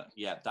 Gemma.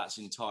 That's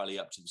entirely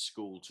up to the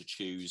school to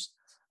choose.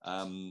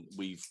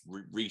 We've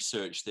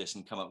researched this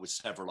and come up with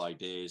several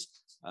ideas,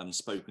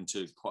 spoken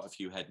to quite a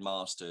few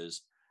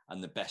headmasters,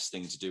 and the best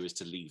thing to do is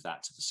to leave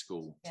that to the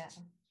school.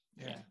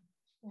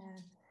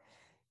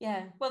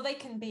 Well, they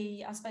can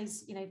be, I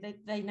suppose,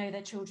 they know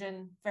their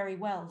children very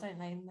well, don't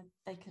they? And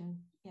they can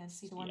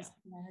see the ones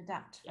that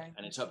adapt.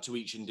 And it's up to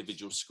each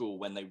individual school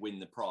when they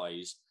win the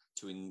prize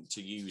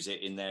to use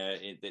it in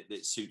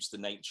that suits the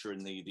nature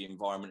and the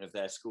environment of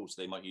their school. So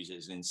they might use it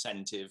as an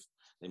incentive,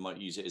 they might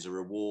use it as a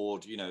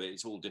reward.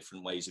 It's all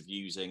different ways of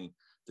using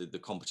the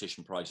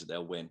competition prize that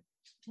they'll win.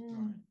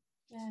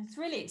 Yeah, it's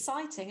really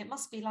exciting. It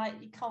must be like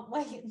you can't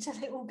wait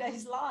until it all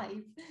goes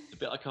live. The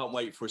bit I can't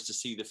wait for is to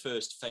see the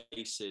first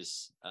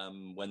faces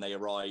when they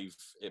arrive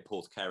at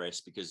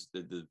Porthcerris, because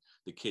the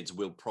kids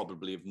will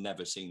probably have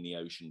never seen the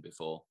ocean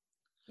before.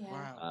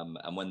 Wow.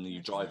 And when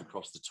you drive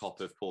across the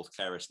top of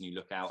Porthcerris and you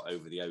look out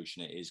over the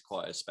ocean, it is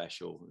quite a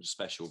special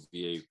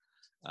view.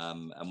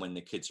 And when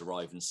the kids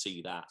arrive and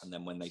see that, and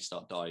then when they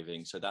start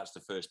diving, so that's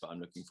the first bit I'm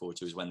looking forward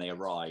to, is when they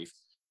arrive.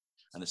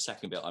 And the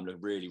second bit I'm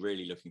really,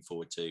 really looking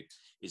forward to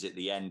is at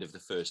the end of the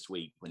first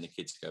week when the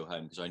kids go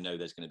home, because I know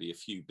there's going to be a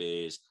few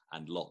beers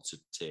and lots of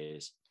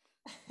tears.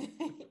 Like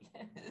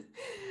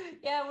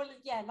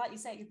you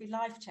say, it could be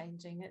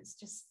life-changing. It's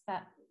just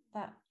that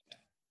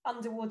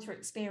underwater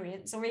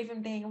experience, or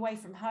even being away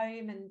from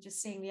home and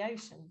just seeing the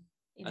ocean.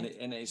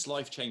 And it's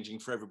life-changing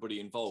for everybody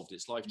involved.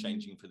 It's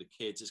life-changing for the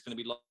kids. It's going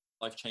to be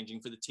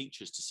life-changing for the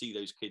teachers to see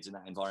those kids in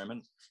that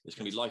environment. It's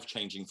going to be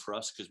life-changing for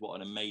us, because what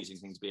an amazing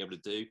thing to be able to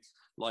do.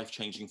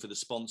 Life-changing for the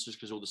sponsors,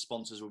 because all the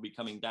sponsors will be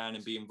coming down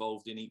and be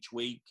involved in each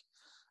week.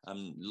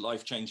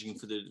 Life-changing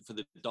for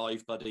the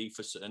dive buddy,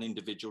 for an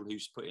individual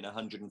who's put in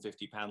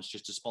 £150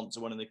 just to sponsor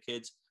one of the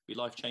kids. Be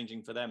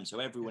life-changing for them. So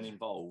everyone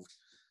involved,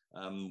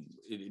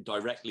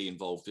 directly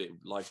involved,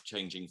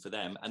 life-changing for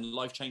them and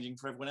life-changing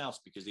for everyone else,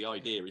 because the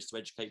idea is to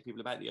educate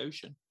people about the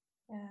ocean.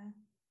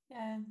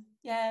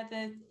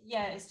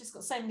 It's just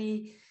got so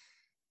many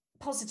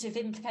positive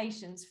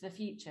implications for the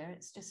future.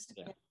 It's just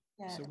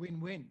it's a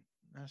win-win.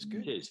 That's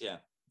good. It is, yeah.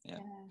 No,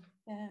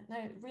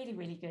 really,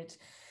 really good.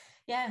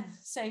 Yeah.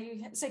 So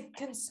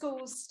can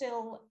schools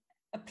still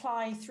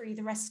apply through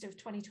the rest of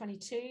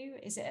 2022?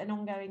 Is it an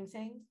ongoing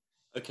thing?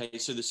 Okay,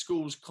 so the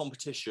school's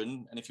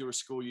competition, and if you're a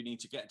school, you need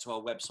to get to our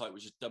website,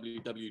 which is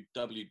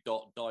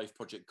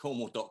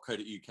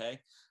www.diveprojectcornwall.co.uk,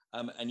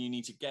 and you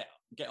need to get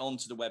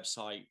onto the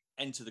website,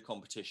 enter the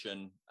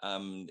competition.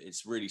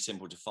 It's really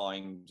simple to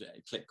find.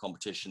 Click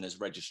competition, there's a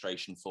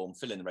registration form,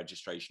 fill in the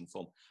registration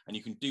form, and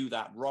you can do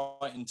that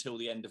right until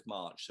the end of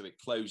March. So it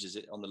closes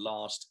it on the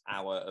last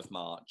hour of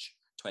March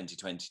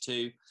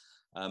 2022.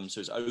 So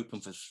it's open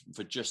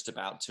for just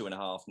about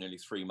 2.5, nearly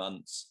 3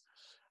 months.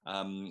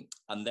 And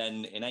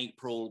then in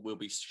April, we'll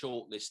be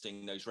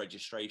shortlisting those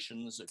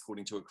registrations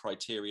according to a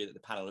criteria that the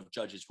panel of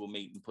judges will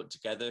meet and put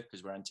together,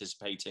 because we're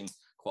anticipating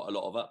quite a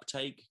lot of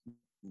uptake.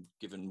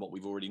 Given what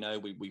we've already know,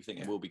 we think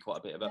there will be quite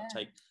a bit of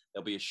uptake.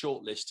 There'll be a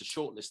shortlist to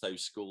shortlist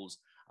those schools,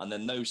 and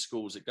then those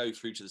schools that go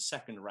through to the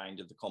second round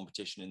of the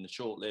competition in the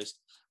shortlist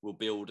will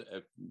build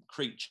a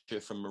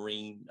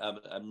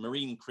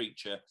marine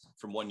creature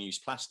from one-use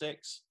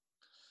plastics.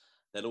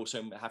 They'll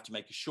also have to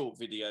make a short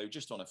video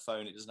just on a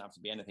phone. It doesn't have to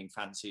be anything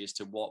fancy as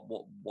to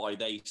why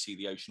they see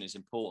the ocean is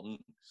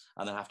important,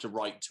 and they'll have to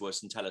write to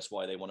us and tell us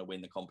why they want to win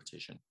the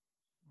competition.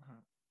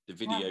 The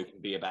video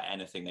can be about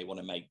anything they want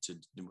to make to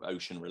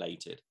ocean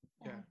related.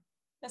 Yeah,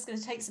 that's going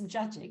to take some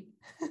judging.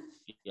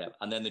 Yeah,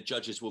 and then the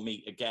judges will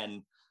meet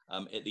again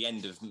at the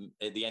end of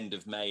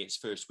May. It's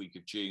first week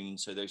of June,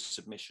 so those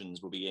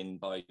submissions will be in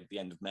by the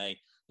end of May.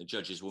 The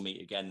judges will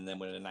meet again, and then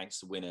we'll announce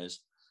the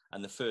winners.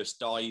 And the first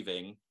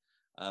diving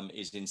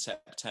is in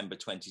September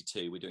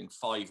 22. We're doing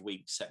 5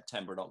 weeks,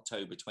 September and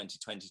October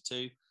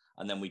 2022,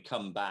 and then we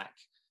come back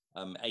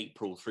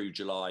April through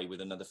July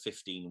with another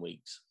 15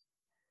 weeks.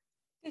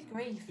 Good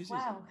grief!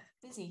 Wow,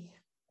 busy.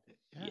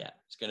 Yeah,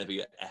 it's going to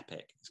be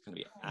epic. It's going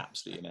to be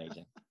absolutely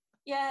amazing.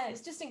 Yeah,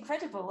 it's just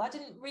incredible. I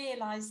didn't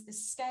realise the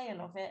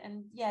scale of it,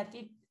 and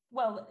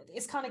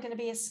it's kind of going to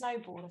be a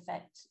snowball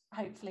effect,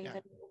 hopefully, that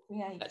it will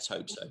create. Let's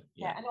hope so.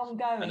 Yeah, and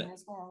ongoing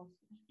as well.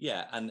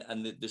 Yeah,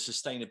 and the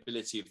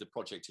sustainability of the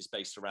project is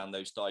based around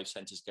those dive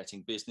centres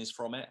getting business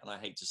from it. And I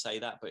hate to say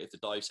that, but if the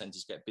dive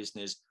centres get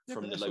business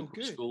from the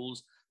local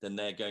schools, then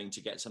they're going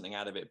to get something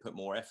out of it, put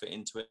more effort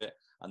into it,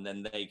 and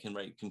then they can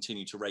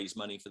continue to raise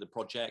money for the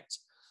project.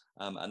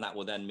 And that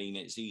will then mean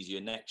it's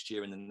easier next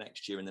year and the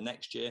next year and the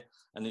next year.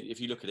 And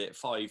if you look at it,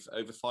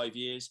 over 5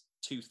 years,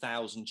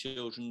 2,000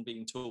 children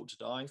being taught to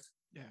dive.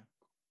 Yeah.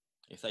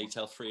 If they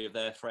tell 3 of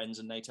their friends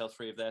and they tell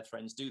 3 of their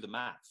friends, do the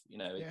math.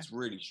 It's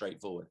really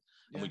straightforward.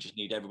 And we just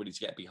need everybody to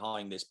get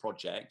behind this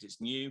project.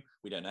 It's new.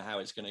 We don't know how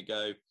it's going to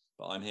go,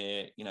 but I'm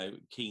here,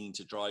 keen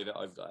to drive it.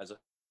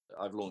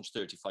 I've launched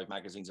 35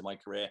 magazines in my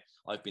career.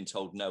 I've been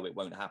told, no, it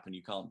won't happen.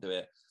 You can't do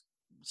it.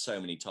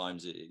 So many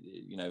times,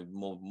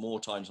 more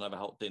times than I've had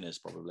hot dinners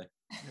probably.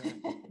 Yeah.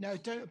 No,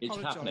 don't apologize. It's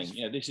happening.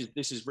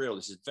 This is real.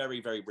 This is very,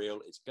 very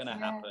real. It's going to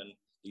happen.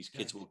 These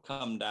kids will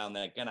come down.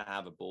 They're going to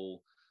have a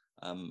ball,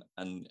 and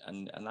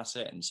that's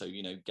it. And so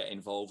get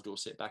involved or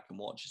sit back and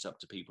watch. It's up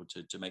to people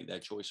to make their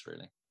choice,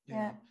 really.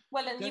 Yeah.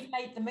 Well, and you've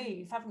made the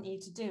move, haven't you,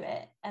 to do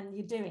it, and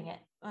you're doing it.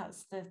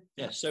 That's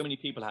so many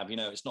people have.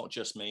 It's not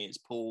just me. It's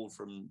Paul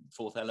from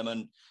Fourth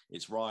Element.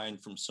 It's Ryan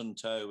from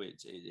Sunto.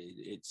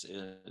 It's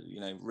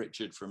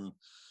Richard from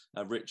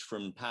Rich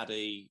from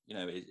Paddy.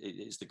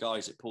 It's the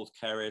guys at Porth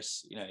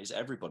Kerris. It's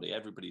everybody.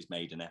 Everybody's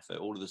made an effort.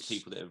 All of those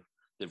people that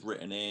they've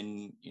written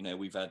in.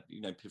 We've had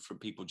from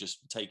people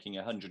just taking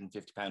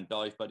 £150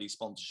 Dive Buddy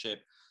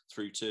sponsorship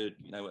through to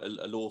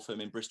a law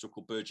firm in Bristol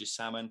called Burgess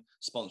Salmon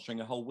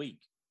sponsoring a whole week.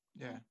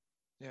 Yeah.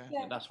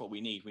 That's what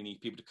we need. We need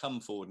people to come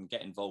forward and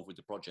get involved with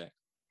the project.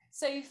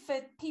 So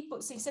for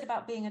people, so you said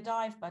about being a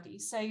dive buddy,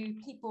 so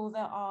people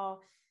that are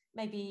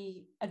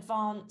maybe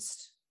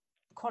advanced,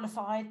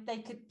 qualified, they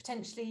could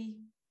potentially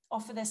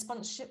offer their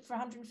sponsorship for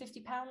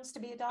 £150 to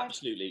be a dive?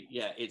 Absolutely,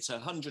 yeah. It's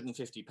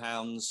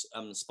 £150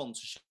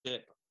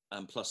 sponsorship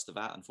plus the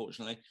VAT,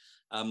 unfortunately.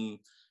 And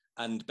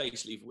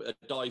basically, a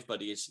dive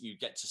buddy is you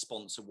get to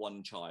sponsor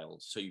one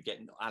child. So you get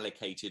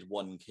allocated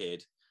one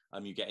kid.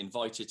 You get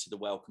invited to the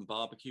welcome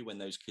barbecue when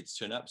those kids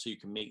turn up, so you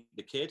can meet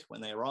the kid when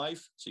they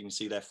arrive, so you can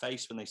see their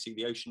face when they see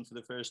the ocean for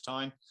the first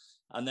time.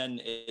 And then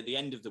at the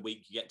end of the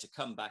week, you get to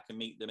come back and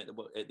meet them at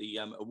the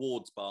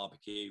awards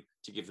barbecue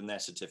to give them their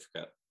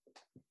certificate.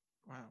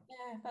 Wow.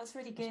 Yeah, that's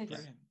really good.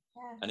 That's yeah.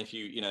 And if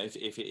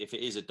if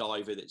it is a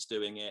diver that's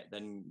doing it,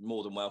 then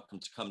more than welcome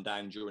to come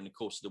down during the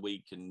course of the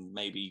week and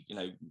maybe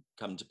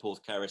come to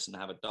Porth Kerris and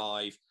have a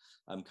dive.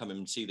 Come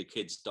and see the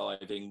kids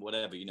diving,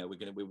 whatever.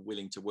 We're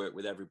willing to work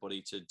with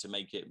everybody to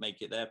make it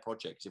their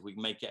project. If we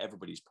can make it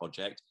everybody's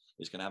project,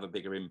 it's going to have a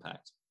bigger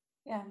impact.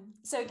 Yeah.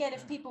 So again,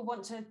 if people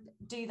want to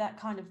do that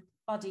kind of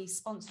buddy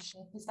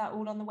sponsorship, is that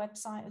all on the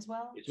website as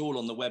well? It's all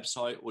on the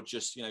website, or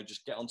just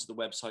get onto the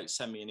website,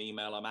 send me an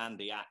email. I'm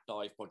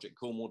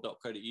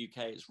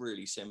andy@diveprojectcornwall.co.uk. It's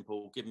really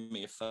simple. Give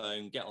me a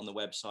phone, get on the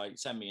website,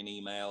 send me an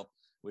email.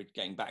 We're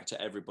getting back to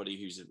everybody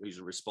who's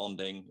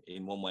responding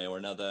in one way or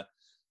another.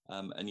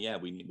 And yeah,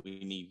 we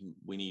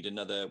need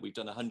another. We've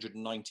done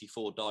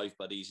 194 dive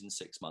buddies in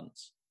 6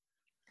 months.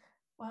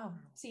 Wow.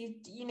 So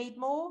you need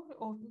more,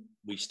 or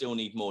we still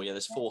need more? Yeah,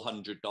 there's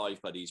 400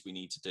 dive buddies we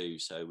need to do.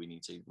 So we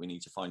need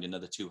to find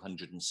another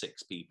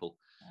 206 people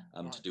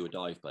to do a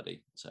dive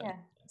buddy. So yeah.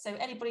 So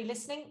anybody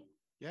listening,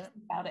 think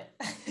about it.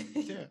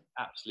 Yeah,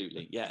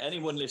 absolutely. Yeah,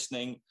 anyone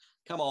listening,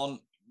 come on,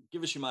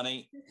 give us your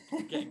money,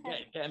 get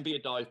and be a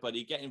dive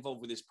buddy, get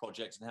involved with this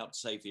project and help to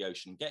save the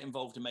ocean. Get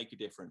involved and make a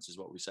difference is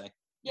what we say.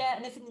 Yeah,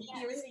 and if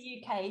you're in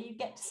the UK, you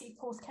get to see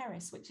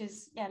Porthcaris, which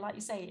is, like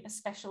you say, a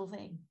special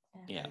thing.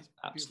 Yeah,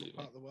 absolutely.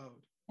 Part of the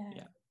world.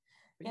 Yeah.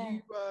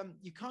 But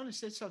you kind of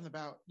said something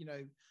about,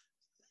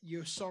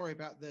 you're sorry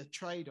about the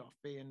trade-off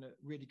being a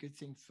really good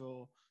thing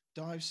for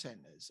dive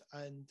centres,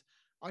 and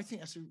I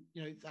think that's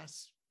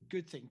that's a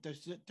good thing.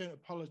 Don't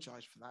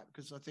apologise for that,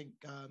 because I think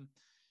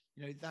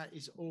that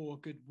is all a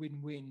good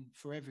win-win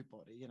for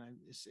everybody.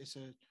 It's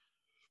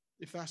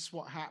if that's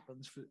what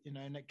happens for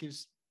and that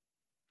gives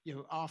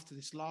after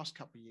this last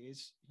couple of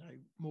years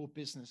more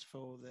business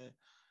for the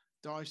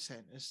dive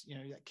centres,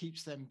 that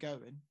keeps them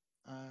going,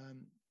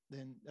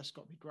 then that's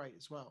got to be great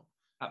as well.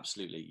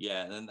 Absolutely,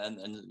 yeah. And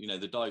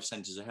the dive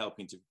centres are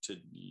helping to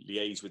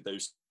liaise with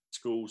those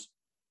schools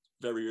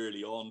very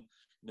early on.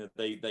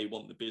 They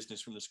want the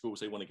business from the schools,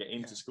 they want to get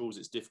into schools.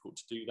 It's difficult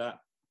to do that.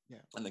 Yeah.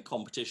 And the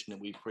competition that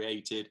we've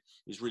created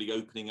is really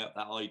opening up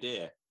that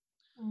idea.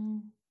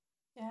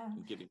 Yeah.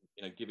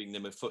 And giving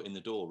them a foot in the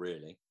door,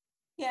 really.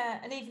 Yeah,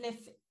 and even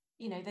if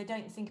they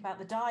don't think about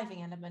the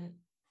diving element,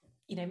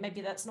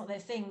 maybe that's not their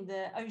thing,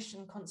 the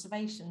ocean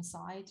conservation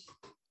side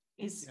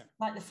is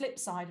like the flip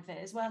side of it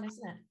as well,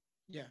 isn't it?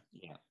 Yeah,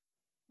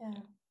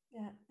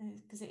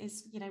 because it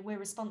is, we're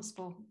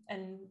responsible,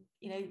 and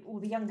all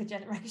the younger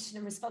generation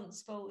are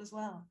responsible as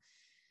well.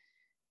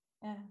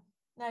 Yeah,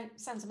 no,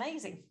 sounds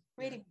amazing,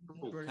 really.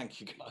 Cool.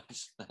 Thank you,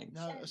 guys. Thanks.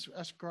 No,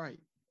 that's great.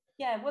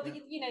 Yeah, well,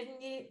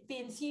 the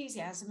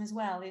enthusiasm as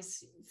well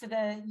is for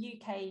the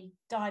UK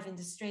dive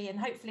industry, and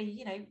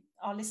hopefully,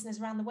 our listeners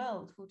around the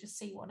world will just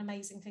see what an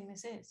amazing thing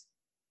this is.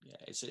 Yeah,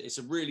 it's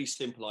a really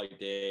simple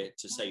idea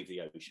to save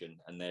the ocean,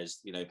 and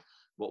there's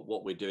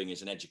what we're doing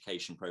is an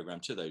education program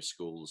to those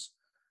schools,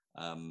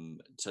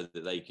 so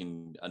that they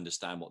can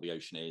understand what the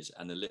ocean is,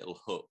 and the little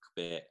hook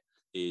bit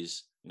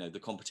is the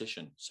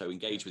competition. So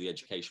engage with the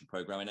education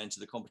program and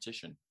enter the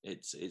competition.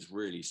 It's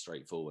really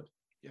straightforward.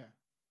 Yeah.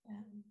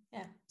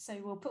 So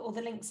we'll put all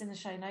the links in the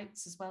show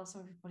notes as well, so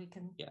everybody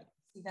can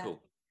see that.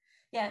 Cool.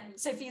 Yeah.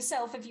 So for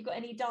yourself, have you got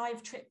any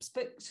dive trips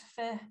booked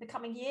for the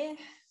coming year?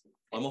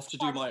 I'm off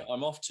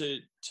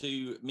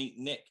to meet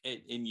Nick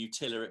in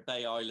Utila at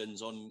Bay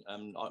Islands on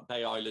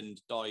Bay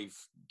Island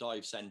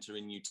Dive Centre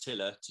in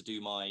Utila to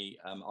do my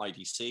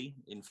IDC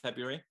in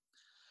February.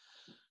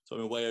 So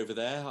I'm away over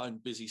there. I'm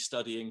busy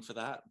studying for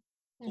that.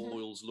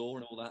 Boyle's Law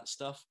and all that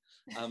stuff.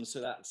 So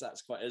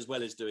that's quite, as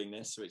well as doing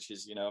this, which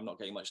is, I'm not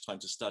getting much time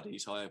to study,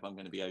 so I hope I'm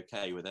going to be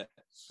okay with it.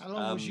 How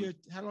long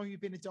have you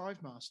been a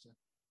dive master?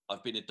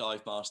 I've been a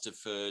dive master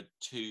for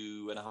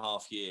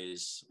 2.5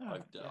 years.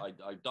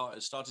 I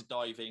started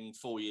diving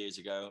 4 years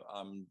ago.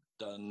 I'm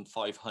done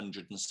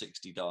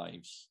 560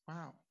 dives.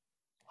 Wow.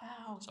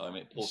 So I'm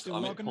at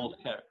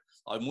Porthcaris.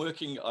 I'm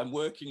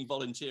working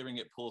volunteering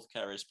at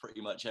Porthcaris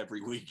pretty much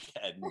every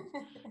weekend.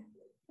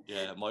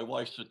 Yeah, my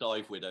wife's a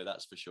dive widow,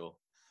 that's for sure.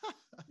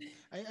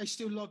 Are you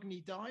still logging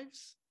your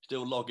dives?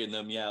 Still logging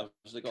them, yeah.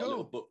 I've got a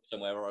little book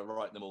somewhere where I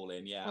write them all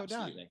in. Yeah, well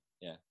absolutely.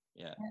 Done.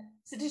 Yeah.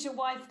 So does your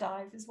wife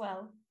dive as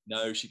well?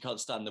 No, she can't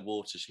stand the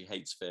water. She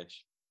hates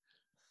fish.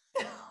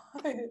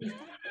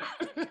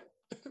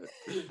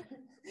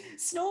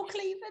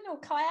 Snorkel even, or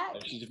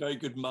kayak? She's a very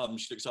good mum.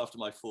 She looks after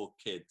my 4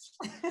 kids.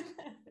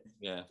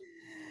 Yeah.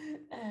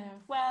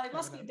 Well, it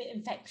must be a bit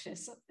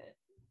infectious.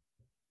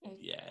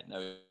 Yeah,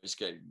 no, it's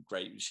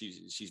great.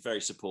 She's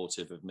very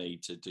supportive of me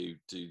to do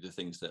the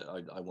things that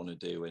I want to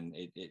do, and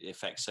it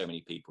affects so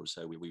many people.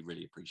 So we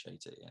really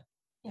appreciate it.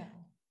 Yeah.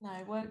 No,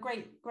 well,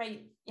 great,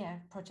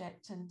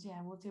 project, and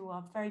we'll do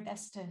our very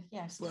best to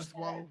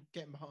worthwhile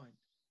getting behind.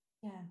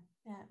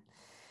 Yeah.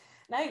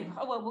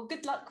 No, well,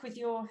 good luck with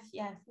your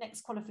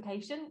next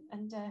qualification,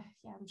 and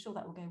I'm sure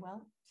that will go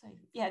well. So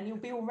and you'll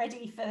be all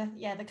ready for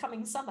the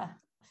coming summer.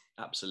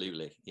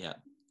 Absolutely, yeah,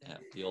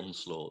 the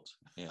onslaught,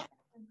 yeah.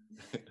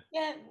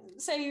 Yeah,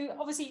 so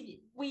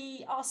obviously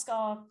we ask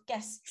our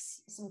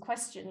guests some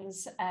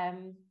questions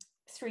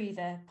through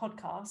the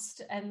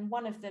podcast, and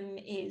one of them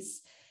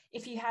is,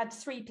 if you had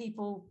 3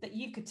 people that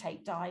you could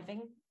take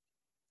diving,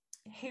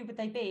 who would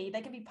they be?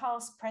 They can be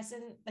past,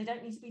 present, they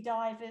don't need to be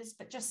divers,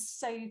 but just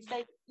so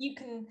you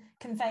can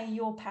convey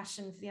your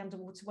passion for the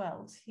underwater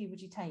world. Who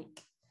would you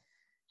take?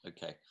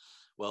 Okay,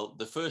 well,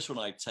 the first one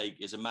I'd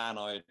take is a man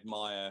I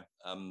admire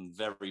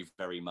very,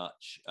 very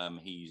much.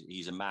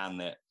 He's a man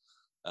that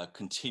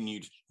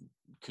continued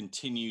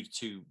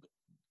to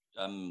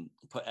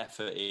put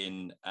effort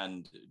in,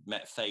 and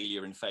met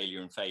failure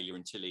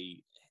until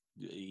he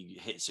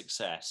hit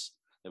success.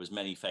 There was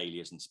many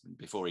failures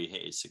before he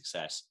hit his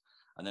success,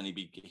 and then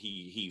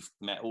he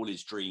met all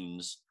his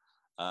dreams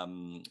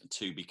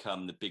to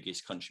become the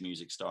biggest country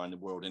music star in the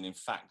world, and in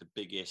fact the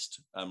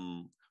biggest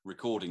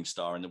recording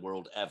star in the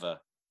world ever.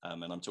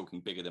 And I'm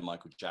talking bigger than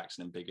Michael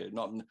Jackson and bigger.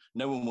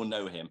 No one will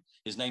know him.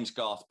 His name's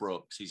Garth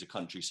Brooks. He's a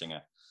country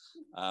singer.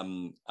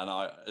 And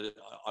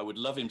I would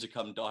love him to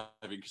come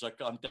diving because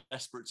I'm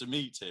desperate to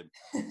meet him.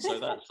 So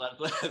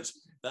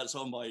that's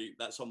on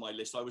my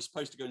list. I was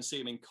supposed to go and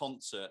see him in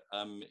concert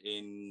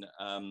in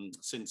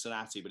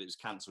Cincinnati, but it was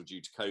cancelled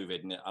due to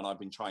COVID, and I've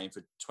been trying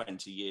for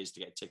 20 years to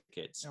get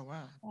tickets. Oh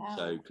wow!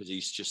 So because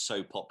he's just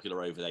so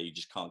popular over there, you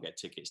just can't get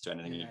tickets to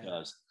anything he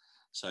does.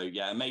 So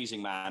yeah,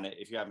 amazing man.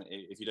 If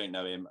you don't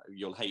know him,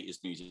 you'll hate his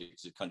music.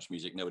 It's country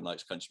music. No one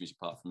likes country music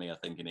apart from me, I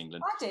think, in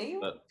England. I do.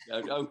 But,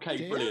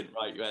 okay, brilliant.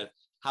 Right,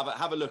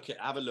 have a look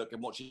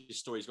and watch his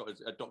story. He's got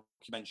a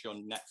documentary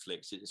on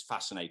Netflix. It's a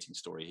fascinating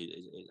story.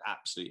 It's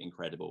absolutely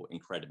incredible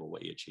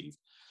what he achieved.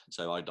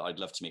 So I'd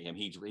love to meet him.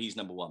 He's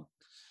number one.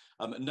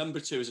 Number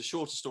two is a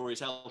shorter story.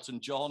 It's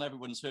Elton John.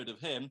 Everyone's heard of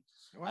him,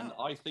 wow. And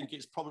I think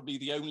it's probably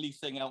the only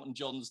thing Elton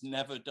John's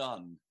never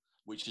done,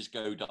 which is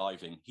go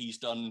diving. He's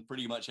done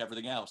pretty much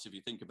everything else, if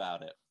you think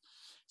about it.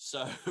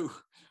 So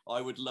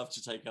I would love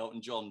to take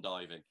Elton John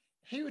diving.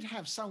 He would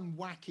have some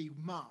wacky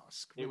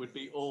mask. It would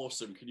be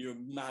awesome. Can you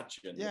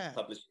imagine the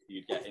publicity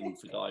you'd get in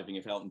for diving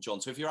if Elton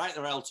John? So if you're out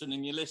there, Elton,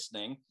 and you're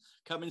listening,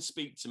 come and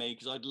speak to me,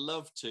 because I'd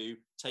love to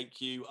take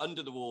you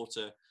under the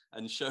water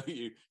and show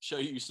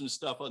you some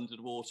stuff under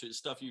the water. It's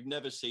stuff you've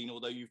never seen,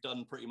 although you've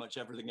done pretty much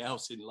everything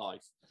else in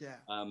life. Yeah.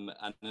 And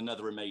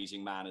another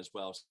amazing man as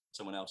well,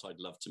 someone else I'd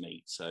love to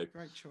meet. So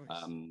great choice.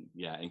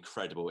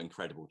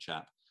 Incredible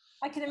chap.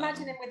 I can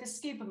imagine him with a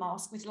scuba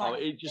mask with like. Oh,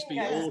 it'd just be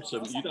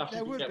awesome. You'd have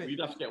to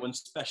get one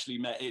specially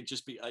made. It'd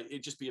just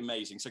be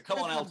amazing. So come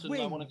on, Elton.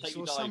 I want to take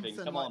you diving.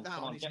 Come on,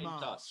 get in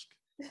touch.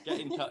 Get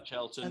in touch,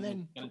 Elton. And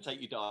then I'm going to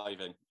take you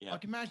diving. Yeah. I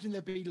can imagine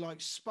there'd be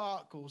like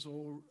sparkles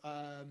or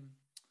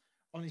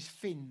on his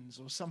fins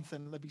or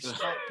something. There'd be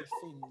sparkly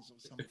fins or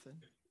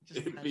something.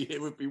 It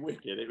would be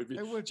wicked. It would be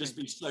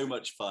so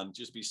much fun.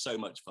 Just be so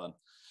much fun.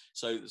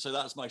 So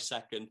that's my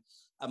second.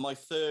 And my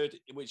third,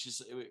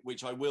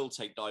 which I will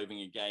take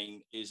diving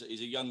again, is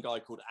a young guy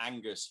called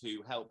Angus,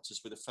 who helped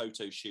us with a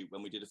photo shoot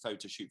when we did a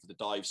photo shoot for the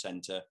dive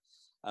centre.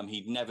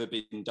 He'd never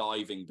been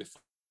diving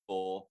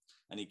before,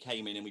 and he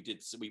came in and we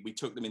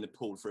took them in the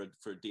pool for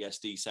a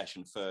DSD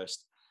session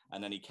first,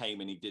 and then he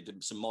came and he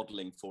did some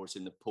modelling for us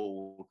in the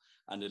pool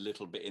and a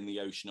little bit in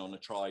the ocean on a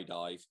tri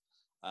dive.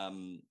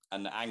 And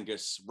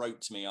Angus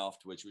wrote to me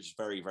afterwards, which was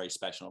very, very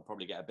special. I'll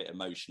probably get a bit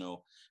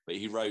emotional, but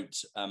he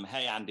wrote,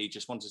 "Hey, Andy,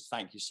 just wanted to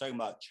thank you so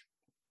much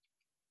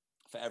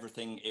for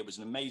everything. It was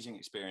an amazing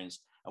experience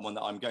and one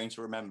that I'm going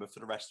to remember for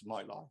the rest of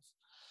my life.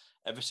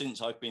 Ever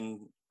since I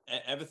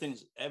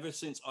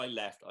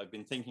left, I've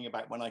been thinking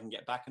about when I can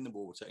get back in the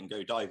water and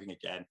go diving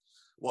again.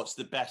 What's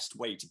the best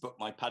way to book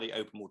my paddy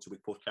open water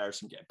with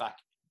Portcarris and get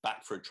back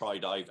for a tri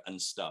dive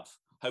and stuff.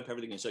 Hope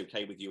everything is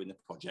okay with you in the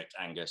project,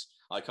 Angus.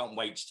 I can't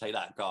wait to take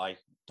that guy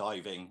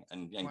diving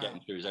and get him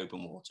through his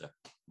open water."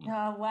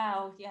 Oh,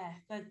 wow. Yeah,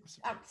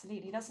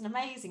 absolutely. That's an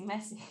amazing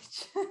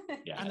message.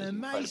 Yeah, and an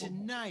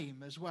amazing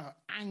name as well.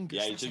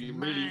 Angus.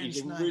 Yeah,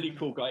 he's a really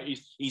cool guy.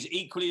 He's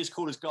equally as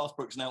cool as Garth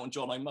Brooks and Elton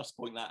John. I must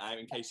point that out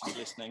in case he's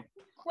listening.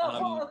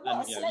 Well,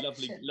 what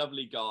a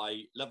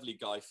lovely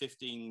guy,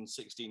 15,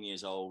 16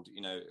 years old,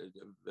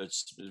 a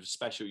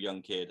special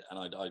young kid.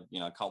 And I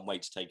can't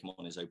wait to take him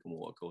on his open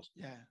water course.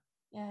 Yeah.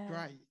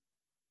 Great.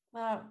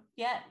 Well,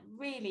 yeah,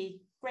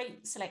 really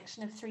great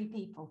selection of 3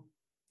 people.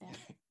 Yeah.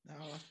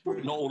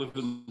 Not all of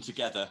them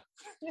together.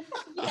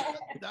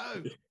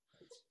 No.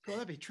 Well,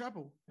 that'd be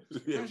trouble.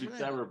 It'd be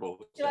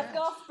terrible. You have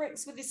Garth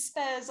Brooks with his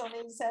spurs on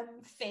his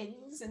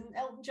fins, and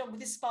Elton John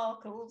with his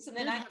sparkles, and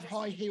then have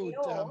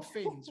high-heeled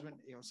fins,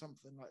 wouldn't he, or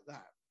something like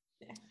that.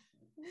 Yeah.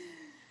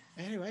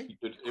 Anyway,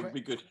 it'd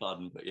be good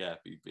fun, but yeah,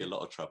 it'd be a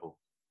lot of trouble.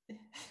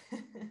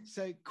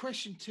 So,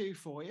 question 2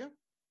 for you.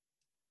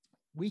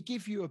 We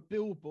give you a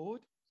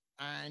billboard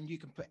and you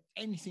can put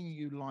anything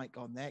you like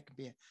on there. It can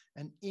be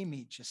an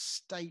image, a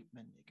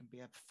statement. It can be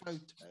a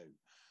photo.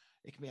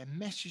 It can be a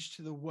message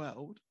to the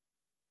world.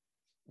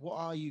 What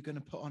are you going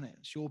to put on it?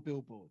 It's your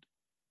billboard.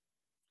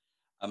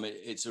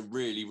 It's a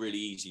really, really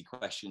easy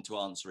question to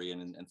answer,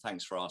 Ian, and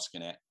thanks for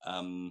asking it.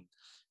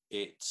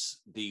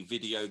 It's the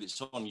video that's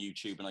on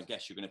YouTube, and I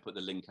guess you're going to put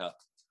the link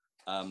up,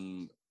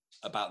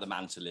 about the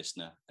Manta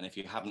listener. And if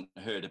you haven't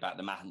heard about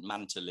the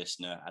Manta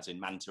listener, as in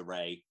Manta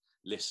Ray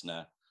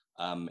listener,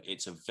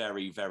 it's a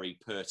very, very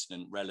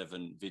pertinent,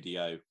 relevant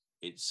video.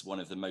 It's one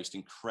of the most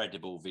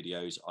incredible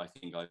videos I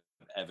think I've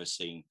ever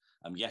seen.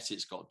 Yes,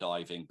 it's got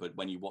diving, but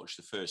when you watch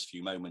the first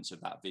few moments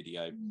of that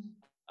video,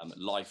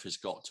 life has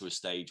got to a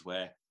stage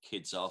where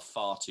kids are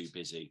far too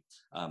busy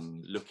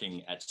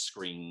looking at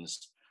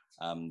screens.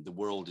 The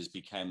world has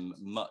become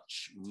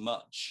much,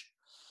 much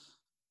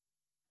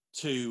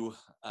too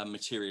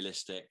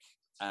materialistic.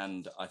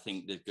 And I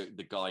think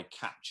the guy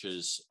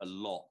captures a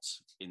lot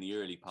in the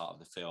early part of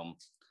the film,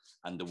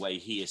 and the way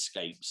he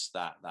escapes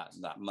that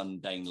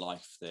mundane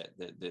life that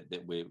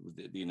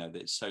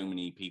that so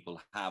many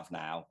people have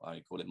now.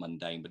 I call it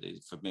mundane, but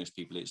for most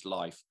people it's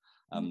life.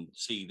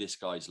 See this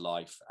guy's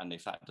life, and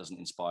if that doesn't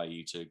inspire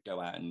you to go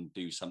out and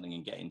do something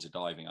and get into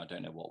diving, I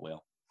don't know what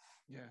will.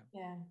 Yeah.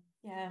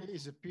 It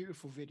is a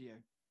beautiful video.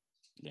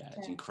 Yeah,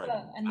 it's incredible.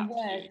 Well, and the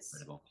words,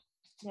 incredible.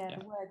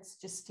 The words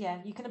just,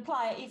 you can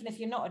apply it even if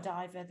you're not a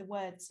diver. The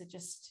words are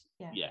just,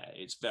 Yeah,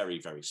 it's very,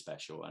 very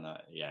special, and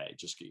it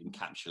just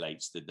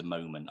encapsulates the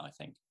moment, I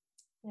think.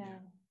 Yeah.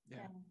 No.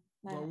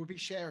 Well, we'll be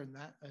sharing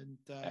that, and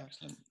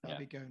Excellent. that'll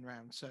be going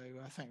around. So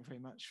thank you very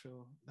much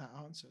for that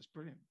answer. It's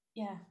brilliant.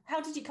 Yeah. How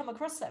did you come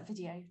across that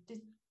video?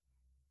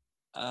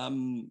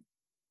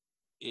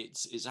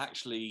 It's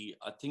actually,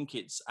 I think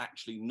it's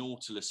actually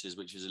Nautilus's,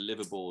 which is a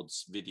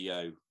liveaboards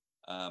video,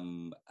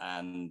 and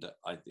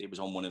it was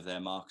on one of their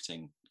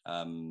marketing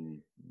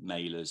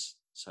mailers.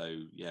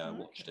 So I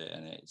watched it,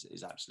 and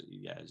it's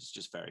absolutely, it's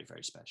just very,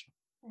 very special.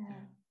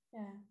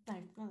 Yeah, no,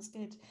 that's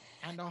good.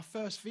 And our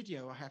first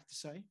video, I have to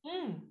say.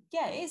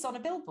 Yeah, it is on a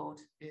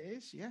billboard. It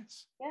is,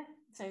 yes. Yeah,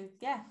 so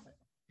yeah.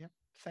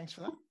 Thanks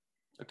for that.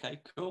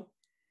 Okay, cool.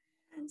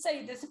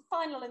 So the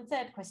final and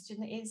third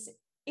question is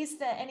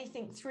there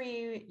anything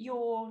through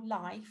your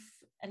life,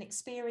 an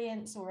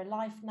experience or a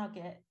life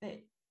nugget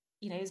that,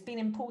 has been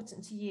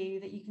important to you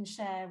that you can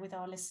share with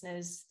our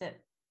listeners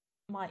that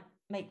might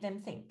make them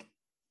think?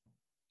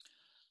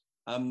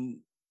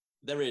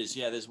 There is,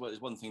 there's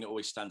one thing that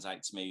always stands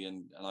out to me,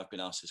 and I've been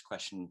asked this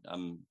question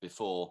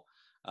before.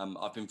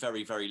 I've been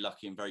very, very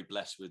lucky and very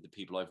blessed with the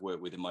people I've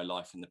worked with in my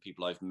life and the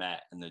people I've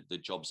met and the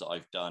jobs that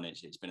I've done. I've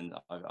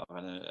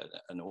had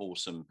an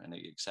awesome and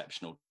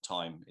exceptional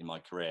time in my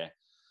career.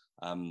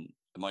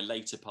 My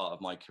later part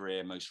of my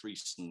career, most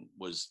recent,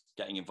 was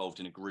getting involved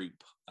in a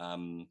group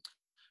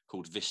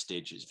called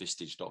Vistage. It's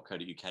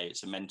vistage.co.uk.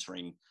 It's a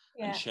mentoring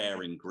and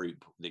sharing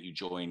group that you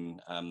join.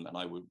 And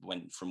I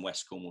went from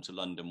West Cornwall to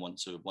London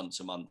once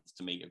a month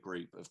to meet a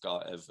group of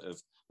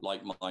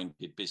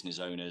like-minded business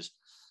owners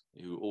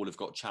who all have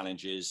got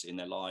challenges in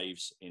their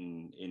lives,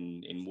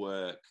 in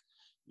work,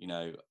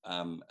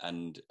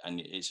 and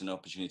it's an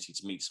opportunity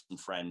to meet some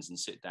friends and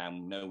sit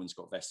down. No one's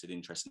got vested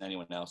interest in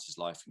anyone else's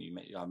life, and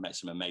I met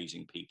some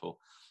amazing people.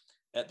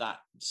 At that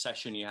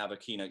session, you have a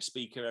keynote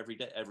speaker every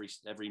day,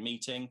 every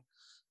meeting,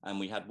 and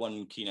we had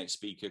one keynote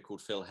speaker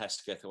called Phil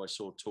Hesketh, who I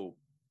saw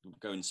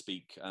go and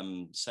speak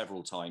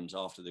several times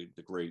after the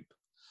group.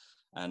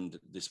 And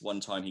this one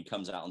time, he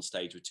comes out on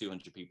stage with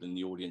 200 people in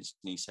the audience,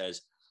 and he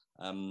says,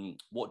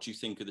 what do you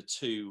think are the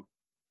two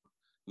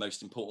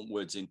most important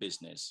words in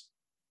business?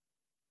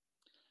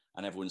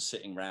 And everyone's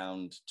sitting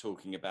around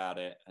talking about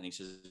it. And he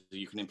says,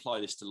 you can imply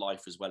this to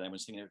life as well. And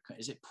everyone's thinking,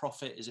 is it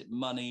profit? Is it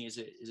money? Is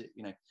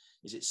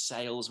it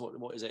sales?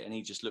 What is it? And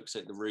he just looks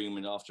at the room,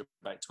 and after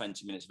about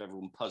 20 minutes of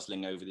everyone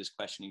puzzling over this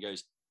question, he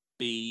goes,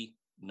 be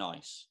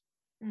nice.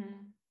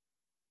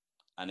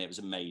 And it was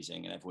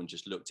amazing. And everyone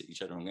just looked at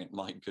each other and went,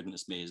 my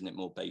goodness me, isn't it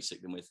more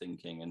basic than we're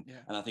thinking? And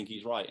I think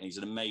he's right. And he's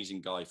an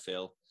amazing guy,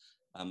 Phil.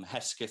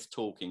 Hesketh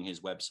Talking,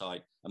 his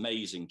website,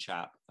 amazing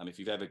chap. If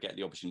you've ever get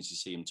the opportunity to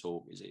see him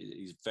talk,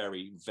 he's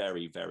very,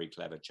 very, very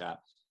clever chap,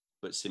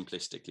 but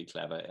simplistically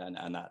clever.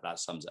 And that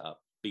sums it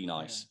up. Be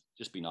nice.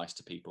 Just be nice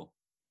to people.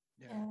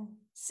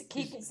 So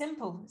keep it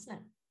simple, isn't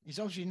it? He's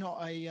obviously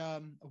not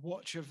a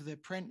watcher of The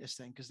Apprentice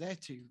then, because their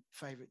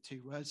favourite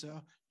two words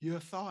are "you're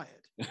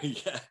fired."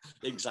 Yeah,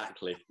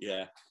 exactly.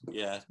 Yeah.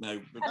 No,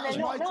 and they're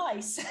not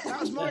nice. That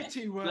was my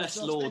two words.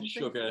 Bless Lord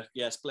Sugar.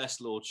 Yes,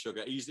 bless Lord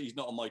Sugar. He's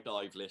not on my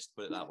dive list.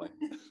 Put it that way.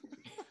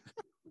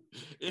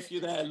 If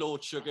you're there,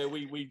 Lord Sugar,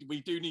 we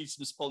do need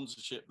some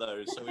sponsorship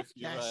though. So if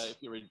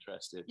you're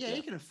interested,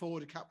 he can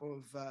afford a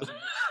couple of.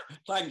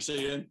 Thanks,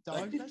 Ian.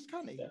 Dive lists,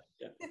 can't he?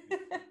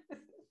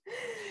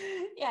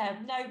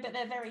 No, but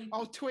they're very.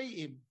 I'll tweet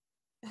him.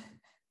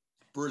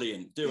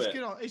 Brilliant. Do it.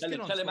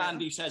 Tell him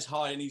Andy says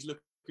hi and he's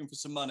looking for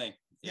some money.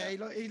 Yeah,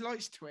 he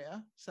likes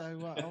Twitter,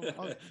 so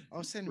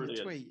I'll send him a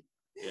tweet.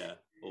 Yeah,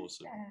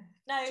 awesome.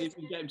 No, see if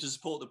we can get him to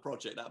support the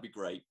project. That'd be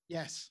great.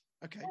 Yes.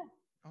 Okay.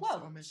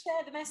 Well,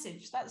 share the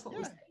message. That's what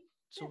we're saying.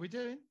 That's all we're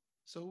doing.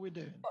 That's all we're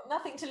doing. Got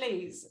nothing to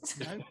lose.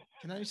 No,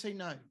 can only say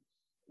no.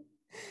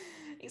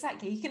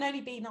 Exactly. He can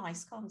only be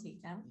nice, can't he?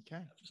 Now.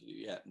 Okay.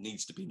 Absolutely. Yeah,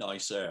 needs to be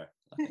nicer.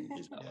 I think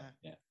is that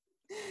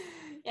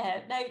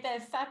no, they're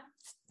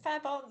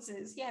fab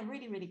answers. Yeah,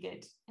 really, really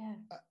good. Yeah.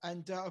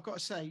 And I've got to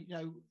say,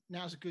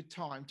 now's a good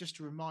time just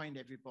to remind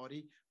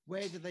everybody,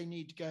 where do they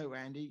need to go,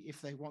 Andy,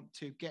 if they want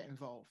to get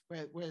involved?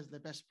 Where's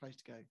the best place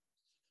to go?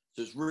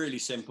 So it's really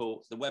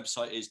simple. The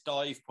website is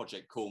Dive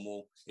Project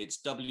Cornwall. It's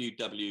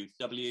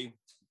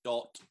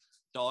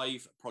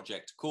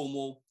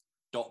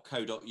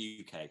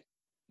www.diveprojectcornwall.co.uk.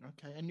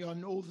 Okay, and you're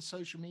on all the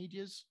social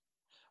medias?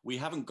 We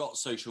haven't got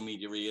social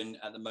media, Ian,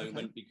 at the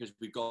moment because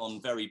we've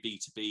gone very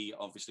B2B.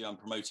 Obviously, I'm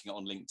promoting it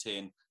on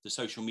LinkedIn. The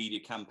social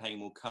media campaign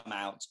will come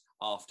out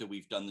after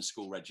we've done the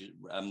school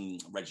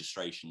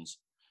registrations.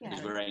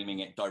 Because we're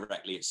aiming it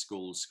directly at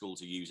schools.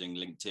 Schools are using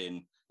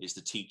LinkedIn. It's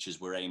the teachers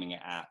we're aiming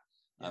it at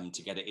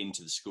to get it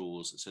into the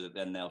schools so that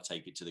then they'll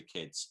take it to the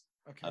kids.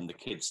 And the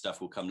kids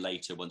stuff will come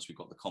later once we've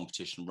got the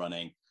competition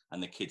running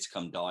and the kids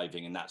come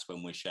diving, and that's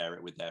when we'll share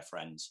it with their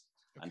friends.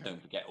 And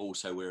don't forget,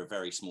 also, we're a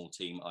very small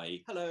team,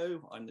 i.e.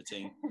 hello, I'm the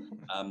team.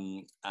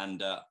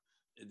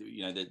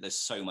 There's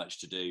so much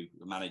to do,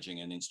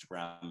 managing an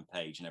Instagram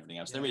page and everything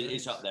else.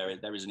 It's up there.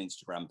 There is an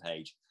Instagram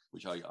page,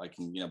 which I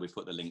can, we've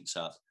put the links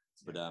up,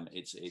 but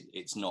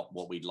it's not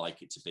what we'd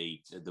like it to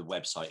be. The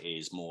website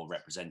is more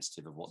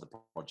representative of what the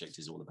project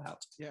is all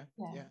about. Yeah.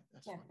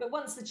 But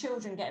once the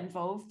children get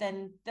involved,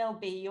 then they'll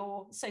be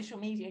your social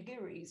media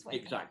gurus.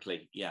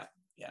 Exactly. Yeah,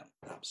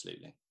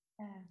 absolutely.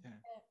 Yeah.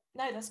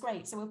 No, that's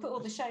great. So we'll put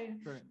all the show,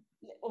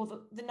 all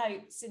the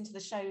notes into the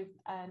show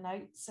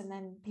notes, and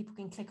then people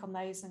can click on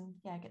those and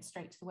get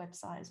straight to the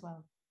website as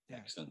well.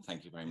 Excellent.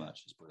 Thank you very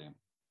much. It's brilliant.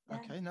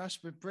 Okay, nice,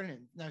 but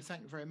brilliant. No,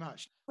 thank you very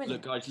much.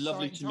 Look, guys,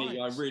 lovely to meet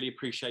you. I really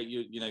appreciate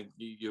you.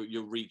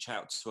 You'll reach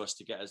out to us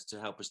to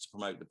help us to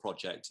promote the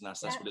project, and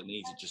that's what it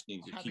needs. It just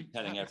needs to keep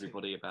telling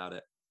everybody about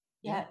it.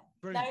 Yeah,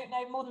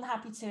 no, more than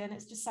happy to, and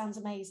it just sounds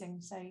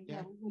amazing. So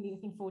we're really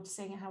looking forward to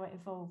seeing how it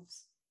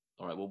evolves.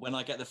 All right. Well, when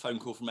I get the phone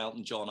call from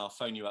Elton John, I'll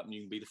phone you up, and you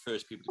can be the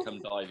first people to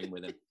come diving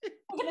with him.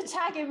 I'm going to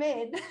tag him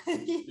in.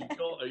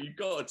 You've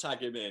got to tag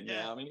him in.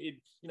 Yeah. I mean,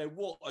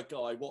 what a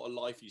guy, what a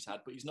life he's had,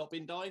 but he's not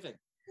been diving.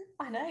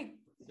 I know.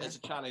 There's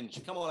a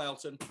challenge. Come on,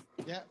 Elton.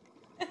 Yeah.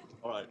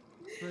 All right.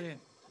 Brilliant.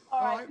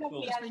 All right.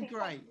 Cool. It's been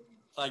great.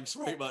 Thanks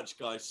very much,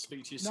 guys.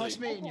 Speak to you soon. Nice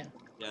meeting you.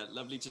 Yeah,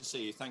 lovely to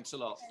see you. Thanks a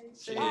lot.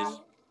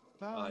 Cheers.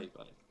 Bye.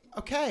 Bye.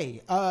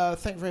 Okay.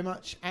 Thank you very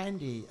much,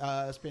 Andy.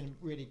 It's been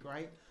really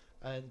great.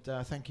 And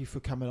thank you for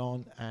coming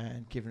on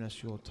and giving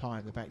us your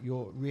time about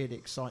your really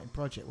exciting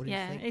project. What do you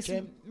think, it's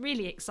Jim?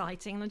 really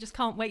exciting, and I just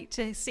can't wait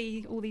to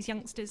see all these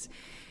youngsters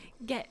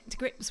get to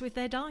grips with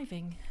their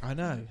diving. I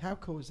know. How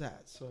cool is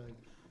that? So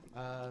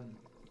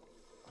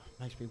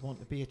makes me want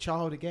to be a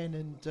child again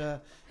and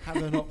have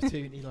an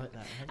opportunity like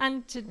that.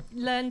 And to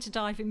learn to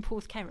dive in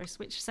Porthcerris,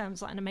 which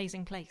sounds like an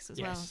amazing place as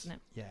well, doesn't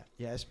it? Yeah,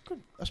 it's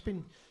good. That's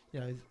been,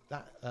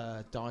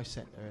 that dive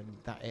centre in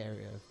that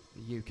area of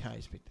the UK,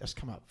 that's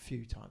come up a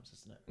few times,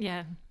 hasn't it?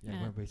 Yeah.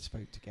 When we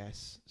spoke to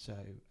guests. So,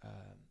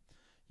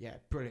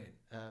 brilliant.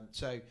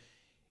 So,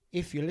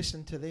 if you're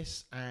listening to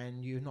this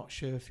and you're not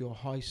sure if your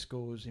high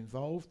school is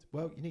involved,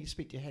 well, you need to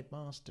speak to your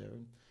headmaster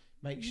and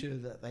make sure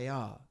that they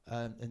are,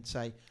 and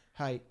say,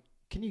 hey,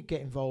 can you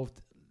get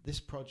involved this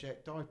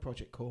project, Dive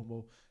Project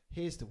Cornwall?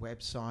 Here's the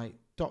website,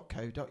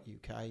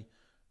 .co.uk,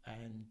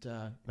 and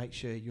make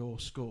sure your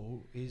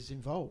school is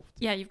involved.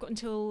 Yeah, you've got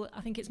until,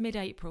 I think it's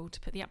mid-April to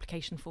put the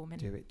application form in.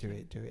 Do it.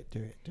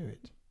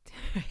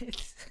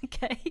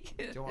 Okay.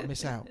 Don't want to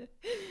miss out. Opportunity.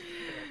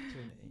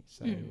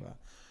 So,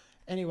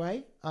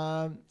 anyway,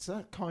 so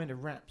that kind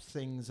of wraps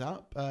things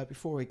up.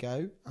 Before we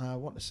go, I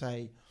want to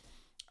say,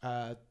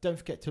 don't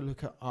forget to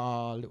look at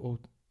our little.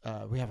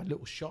 We have a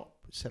little shop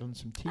selling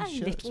some t-shirts.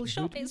 A little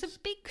shop. It's a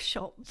big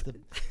shop. It's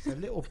a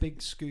little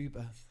big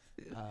scuba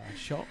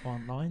shop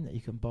online that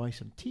you can buy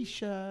some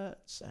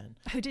t-shirts and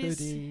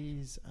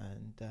hoodies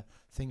and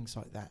things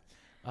like that.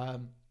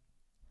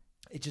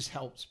 It just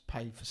helps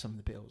pay for some of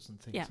the bills and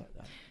things like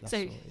that. That's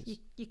so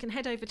you can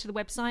head over to the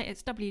website.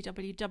 It's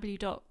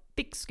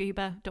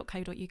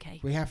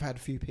www.bigscuba.co.uk. We have had a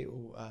few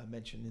people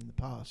mention in the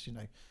past,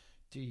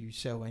 do you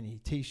sell any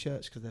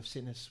t-shirts, because they've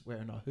seen us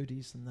wearing our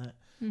hoodies and that.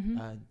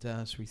 And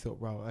so we thought,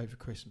 well, over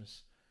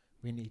Christmas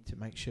we need to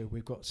make sure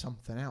we've got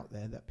something out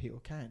there that people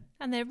can.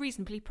 And they're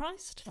reasonably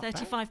priced.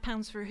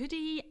 £35 for a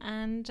hoodie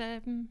and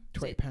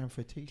 £20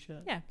 for a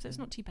t-shirt. Yeah, so it's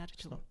not too bad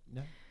at all.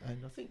 No,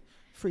 and I think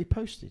free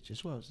postage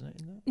as well, isn't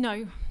it? In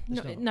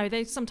that? No,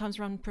 they sometimes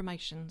run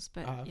promotions,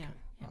 but okay.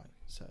 Right.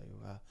 So,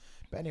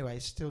 but anyway,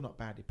 it's still not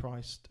badly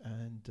priced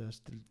and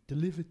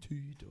delivered to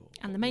your door.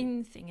 And the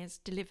main thing is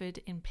delivered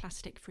in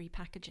plastic-free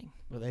packaging.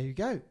 Well, there you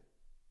go.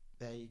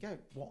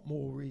 What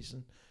more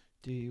reason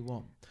do you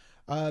want?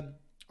 I'm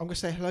going to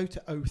say hello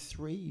to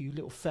O3, you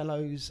little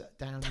fellows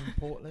down in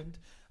Portland.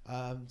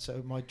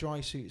 So my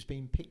dry suit is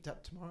being picked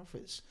up tomorrow for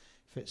its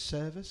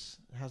service.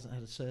 It hasn't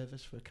had a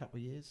service for a couple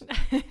of years.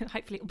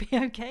 Hopefully it'll be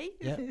okay.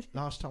 Yeah.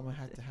 Last time I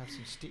had to have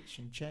some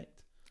stitching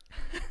checked.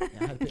 I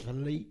had a bit of a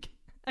leak.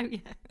 Oh yeah.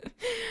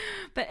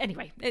 But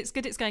anyway, it's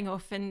good it's going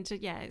off, and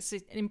it's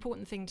an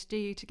important thing to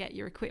do to get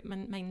your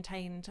equipment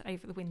maintained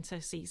over the winter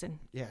season.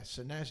 Yeah,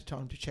 so now's the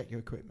time to check your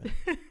equipment.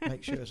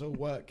 Make sure it's all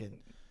working.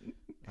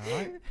 All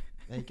right.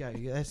 There you go.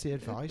 That's the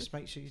advice.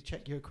 Make sure you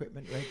check your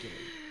equipment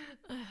regularly.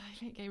 I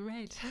don't go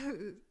red.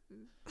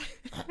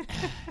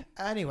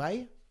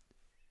 Anyway,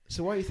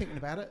 so while you're thinking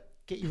about it,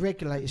 get your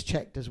regulators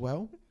checked as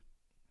well.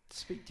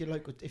 Speak to your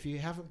local. If you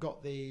haven't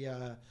got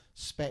the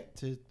spec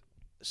to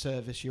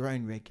service your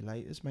own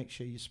regulators, make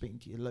sure you're speaking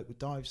to your local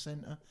dive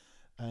centre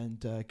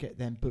and get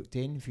them booked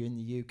in if you're in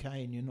the UK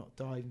and you're not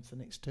diving for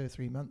the next 2 or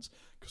 3 months,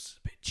 because it's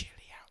a bit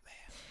chilly out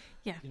there.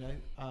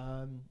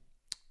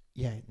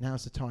 Yeah.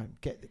 Now's the time.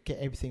 Get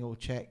everything all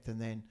checked,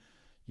 and then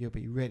you'll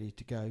be ready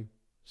to go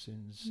as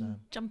soon as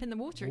jump in the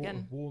water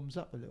again. Warms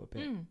up a little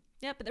bit.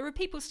 Yeah, but there are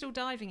people still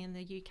diving in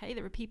the UK.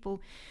 There are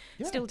people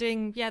still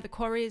doing the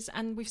quarries,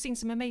 and we've seen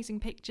some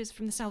amazing pictures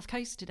from the south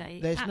coast today.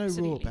 There's no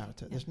rule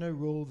about it. There's no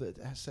rule that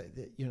has said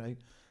that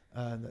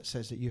that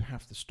says that you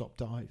have to stop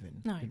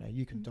diving. No. You know,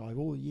 you can dive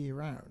all year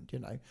round, you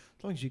know,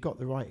 as long as you've got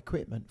the right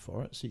equipment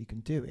for it so you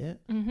can do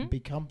it and be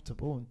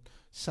comfortable and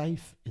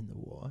safe in the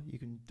water, you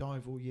can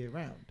dive all year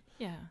round.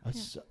 Yeah.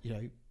 You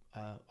know,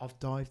 I've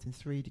dived in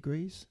 3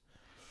 degrees.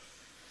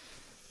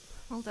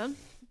 Well done.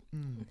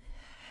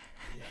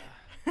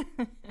 Yeah.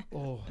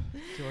 Or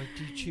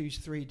do you choose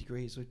 3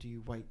 degrees, or do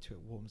you wait till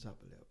it warms up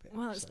a little bit?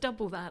 Well, it's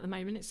double that at the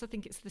moment. I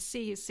think it's the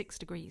sea is 6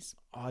 degrees.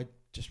 I'd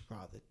just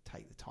rather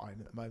take the time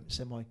at the moment,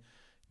 send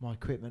my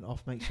equipment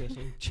off, make sure it's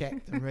all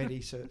checked and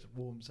ready, so it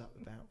warms up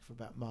for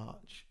about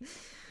March.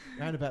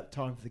 Around about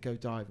time for the Go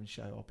Diving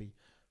show, I'll be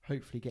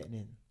hopefully getting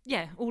in.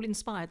 Yeah, all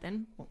inspired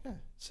then. Well, yeah,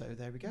 so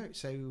there we go.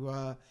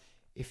 So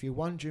if you're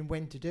wondering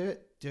when to do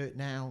it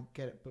now.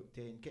 Get it booked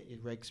in, get your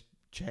regs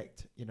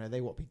checked. You know,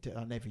 they want to be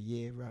done every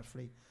year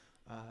roughly,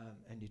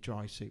 and your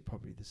dry suit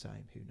probably the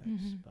same. Who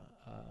knows? But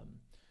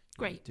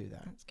great, do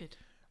that. That's good.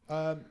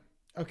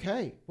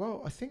 Okay,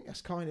 well, I think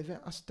that's kind of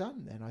it. Us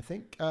done then. I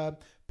think.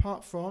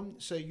 Apart from,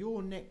 so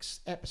your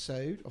next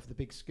episode of the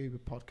Big Scuba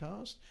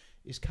podcast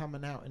is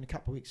coming out in a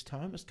couple of weeks'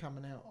 time. It's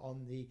coming out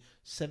on the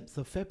 7th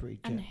of February.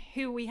 Jen. And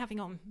who are we having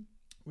on?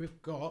 We've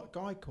got a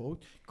guy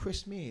called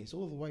Chris Mears,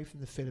 all the way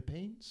from the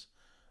Philippines,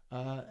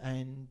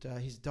 and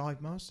he's a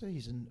dive master.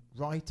 He's a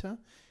writer.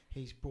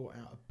 He's brought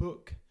out a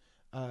book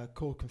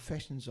called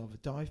Confessions of a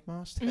Dive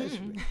Master.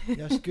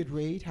 That's a good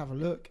read. Have a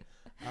look.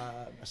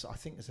 So I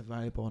think it's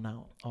available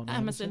now on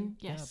Amazon.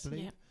 Yes, I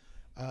believe.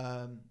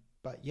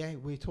 But yeah,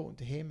 we're talking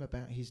to him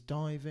about his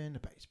diving,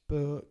 about his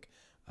book,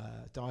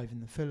 dive in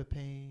the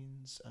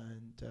Philippines,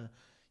 and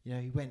you know,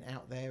 he went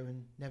out there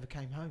and never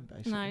came home,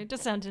 basically. No, it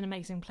does sound an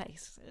amazing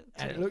place.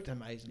 And it looked an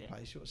amazing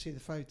place. You'll see the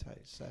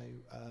photos. So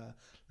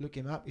look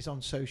him up. He's on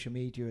social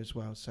media as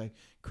well. So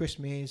Chris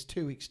Mears,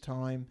 2 weeks'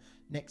 time,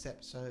 next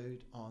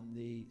episode on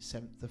the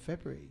 7th of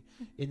February.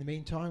 In the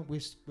meantime,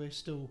 we're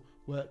still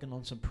working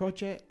on some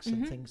projects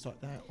and things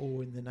like that,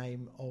 all in the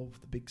name of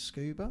the Big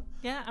Scuba.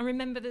 Yeah, and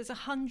remember there's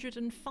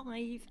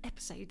 105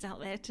 episodes out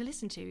there to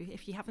listen to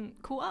if you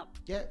haven't caught up.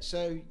 Yeah,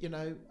 so, you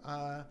know,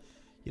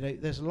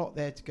 there's a lot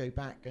there to go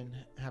back and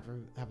have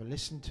a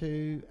listen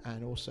to,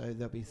 and also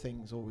there'll be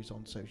things always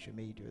on social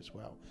media as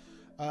well.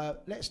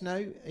 Let us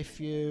know if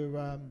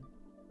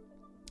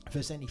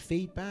there's any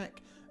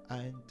feedback,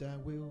 and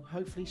we'll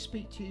hopefully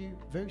speak to you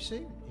very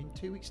soon in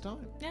 2 weeks'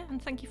 time. Yeah, and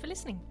thank you for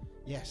listening.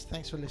 Yes,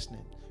 thanks for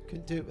listening.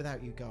 Couldn't do it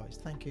without you guys.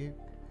 Thank you.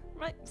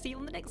 Right, see you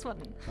on the next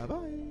one.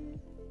 Bye-bye.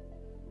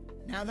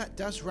 Now that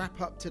does wrap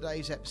up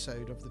today's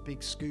episode of the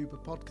Big Scuba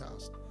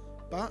podcast.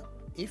 But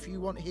if you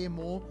want to hear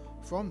more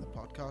from the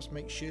podcast,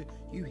 make sure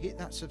you hit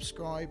that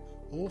subscribe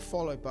or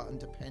follow button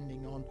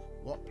depending on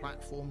what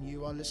platform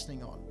you are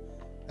listening on.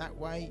 That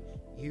way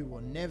you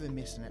will never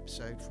miss an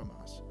episode from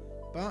us.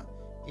 But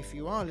if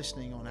you are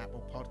listening on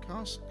Apple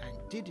Podcasts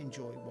and did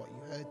enjoy what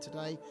you heard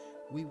today,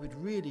 we would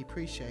really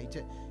appreciate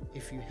it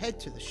if you head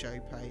to the show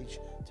page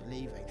to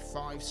leave a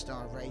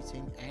 5-star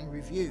rating and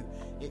review.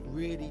 It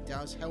really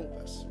does help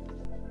us.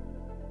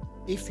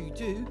 If you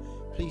do,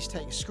 please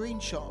take a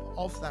screenshot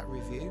of that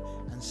review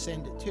and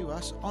send it to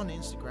us on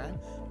Instagram,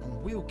 and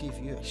we'll give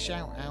you a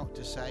shout out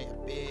to say a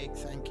big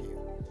thank you.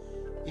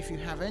 If you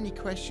have any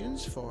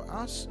questions for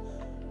us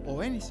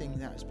or anything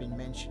that has been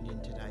mentioned in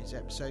today's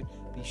episode,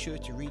 be sure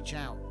to reach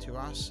out to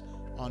us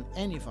on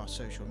any of our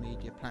social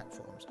media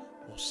platforms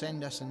or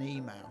send us an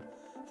email.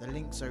 The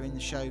links are in the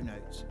show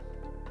notes.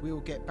 We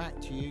will get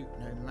back to you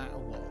no matter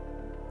what.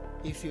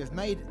 If you have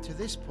made it to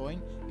this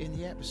point in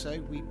the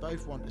episode, we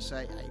both want to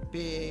say a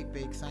big,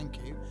 big thank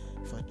you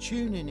for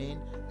tuning in,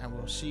 and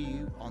we'll see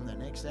you on the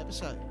next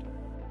episode.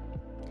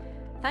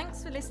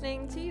 Thanks for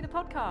listening to the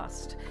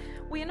podcast.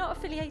 We are not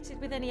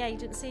affiliated with any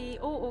agency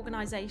or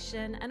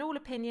organisation, and all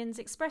opinions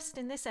expressed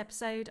in this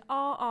episode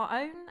are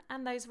our own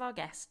and those of our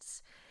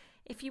guests.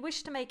 If you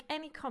wish to make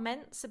any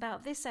comments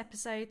about this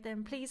episode,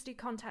 then please do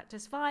contact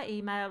us via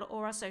email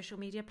or our social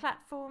media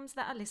platforms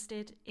that are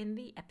listed in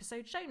the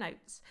episode show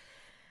notes.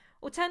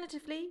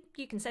 Alternatively,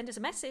 you can send us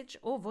a message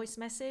or voice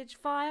message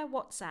via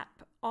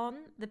WhatsApp on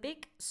the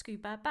Big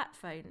Scuba bat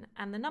phone,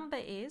 and the number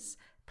is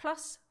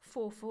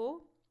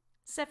 +44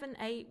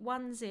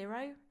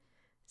 7810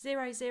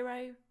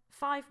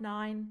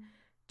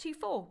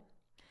 005924.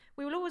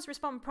 We will always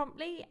respond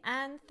promptly,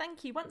 and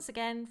thank you once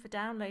again for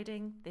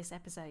downloading this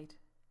episode.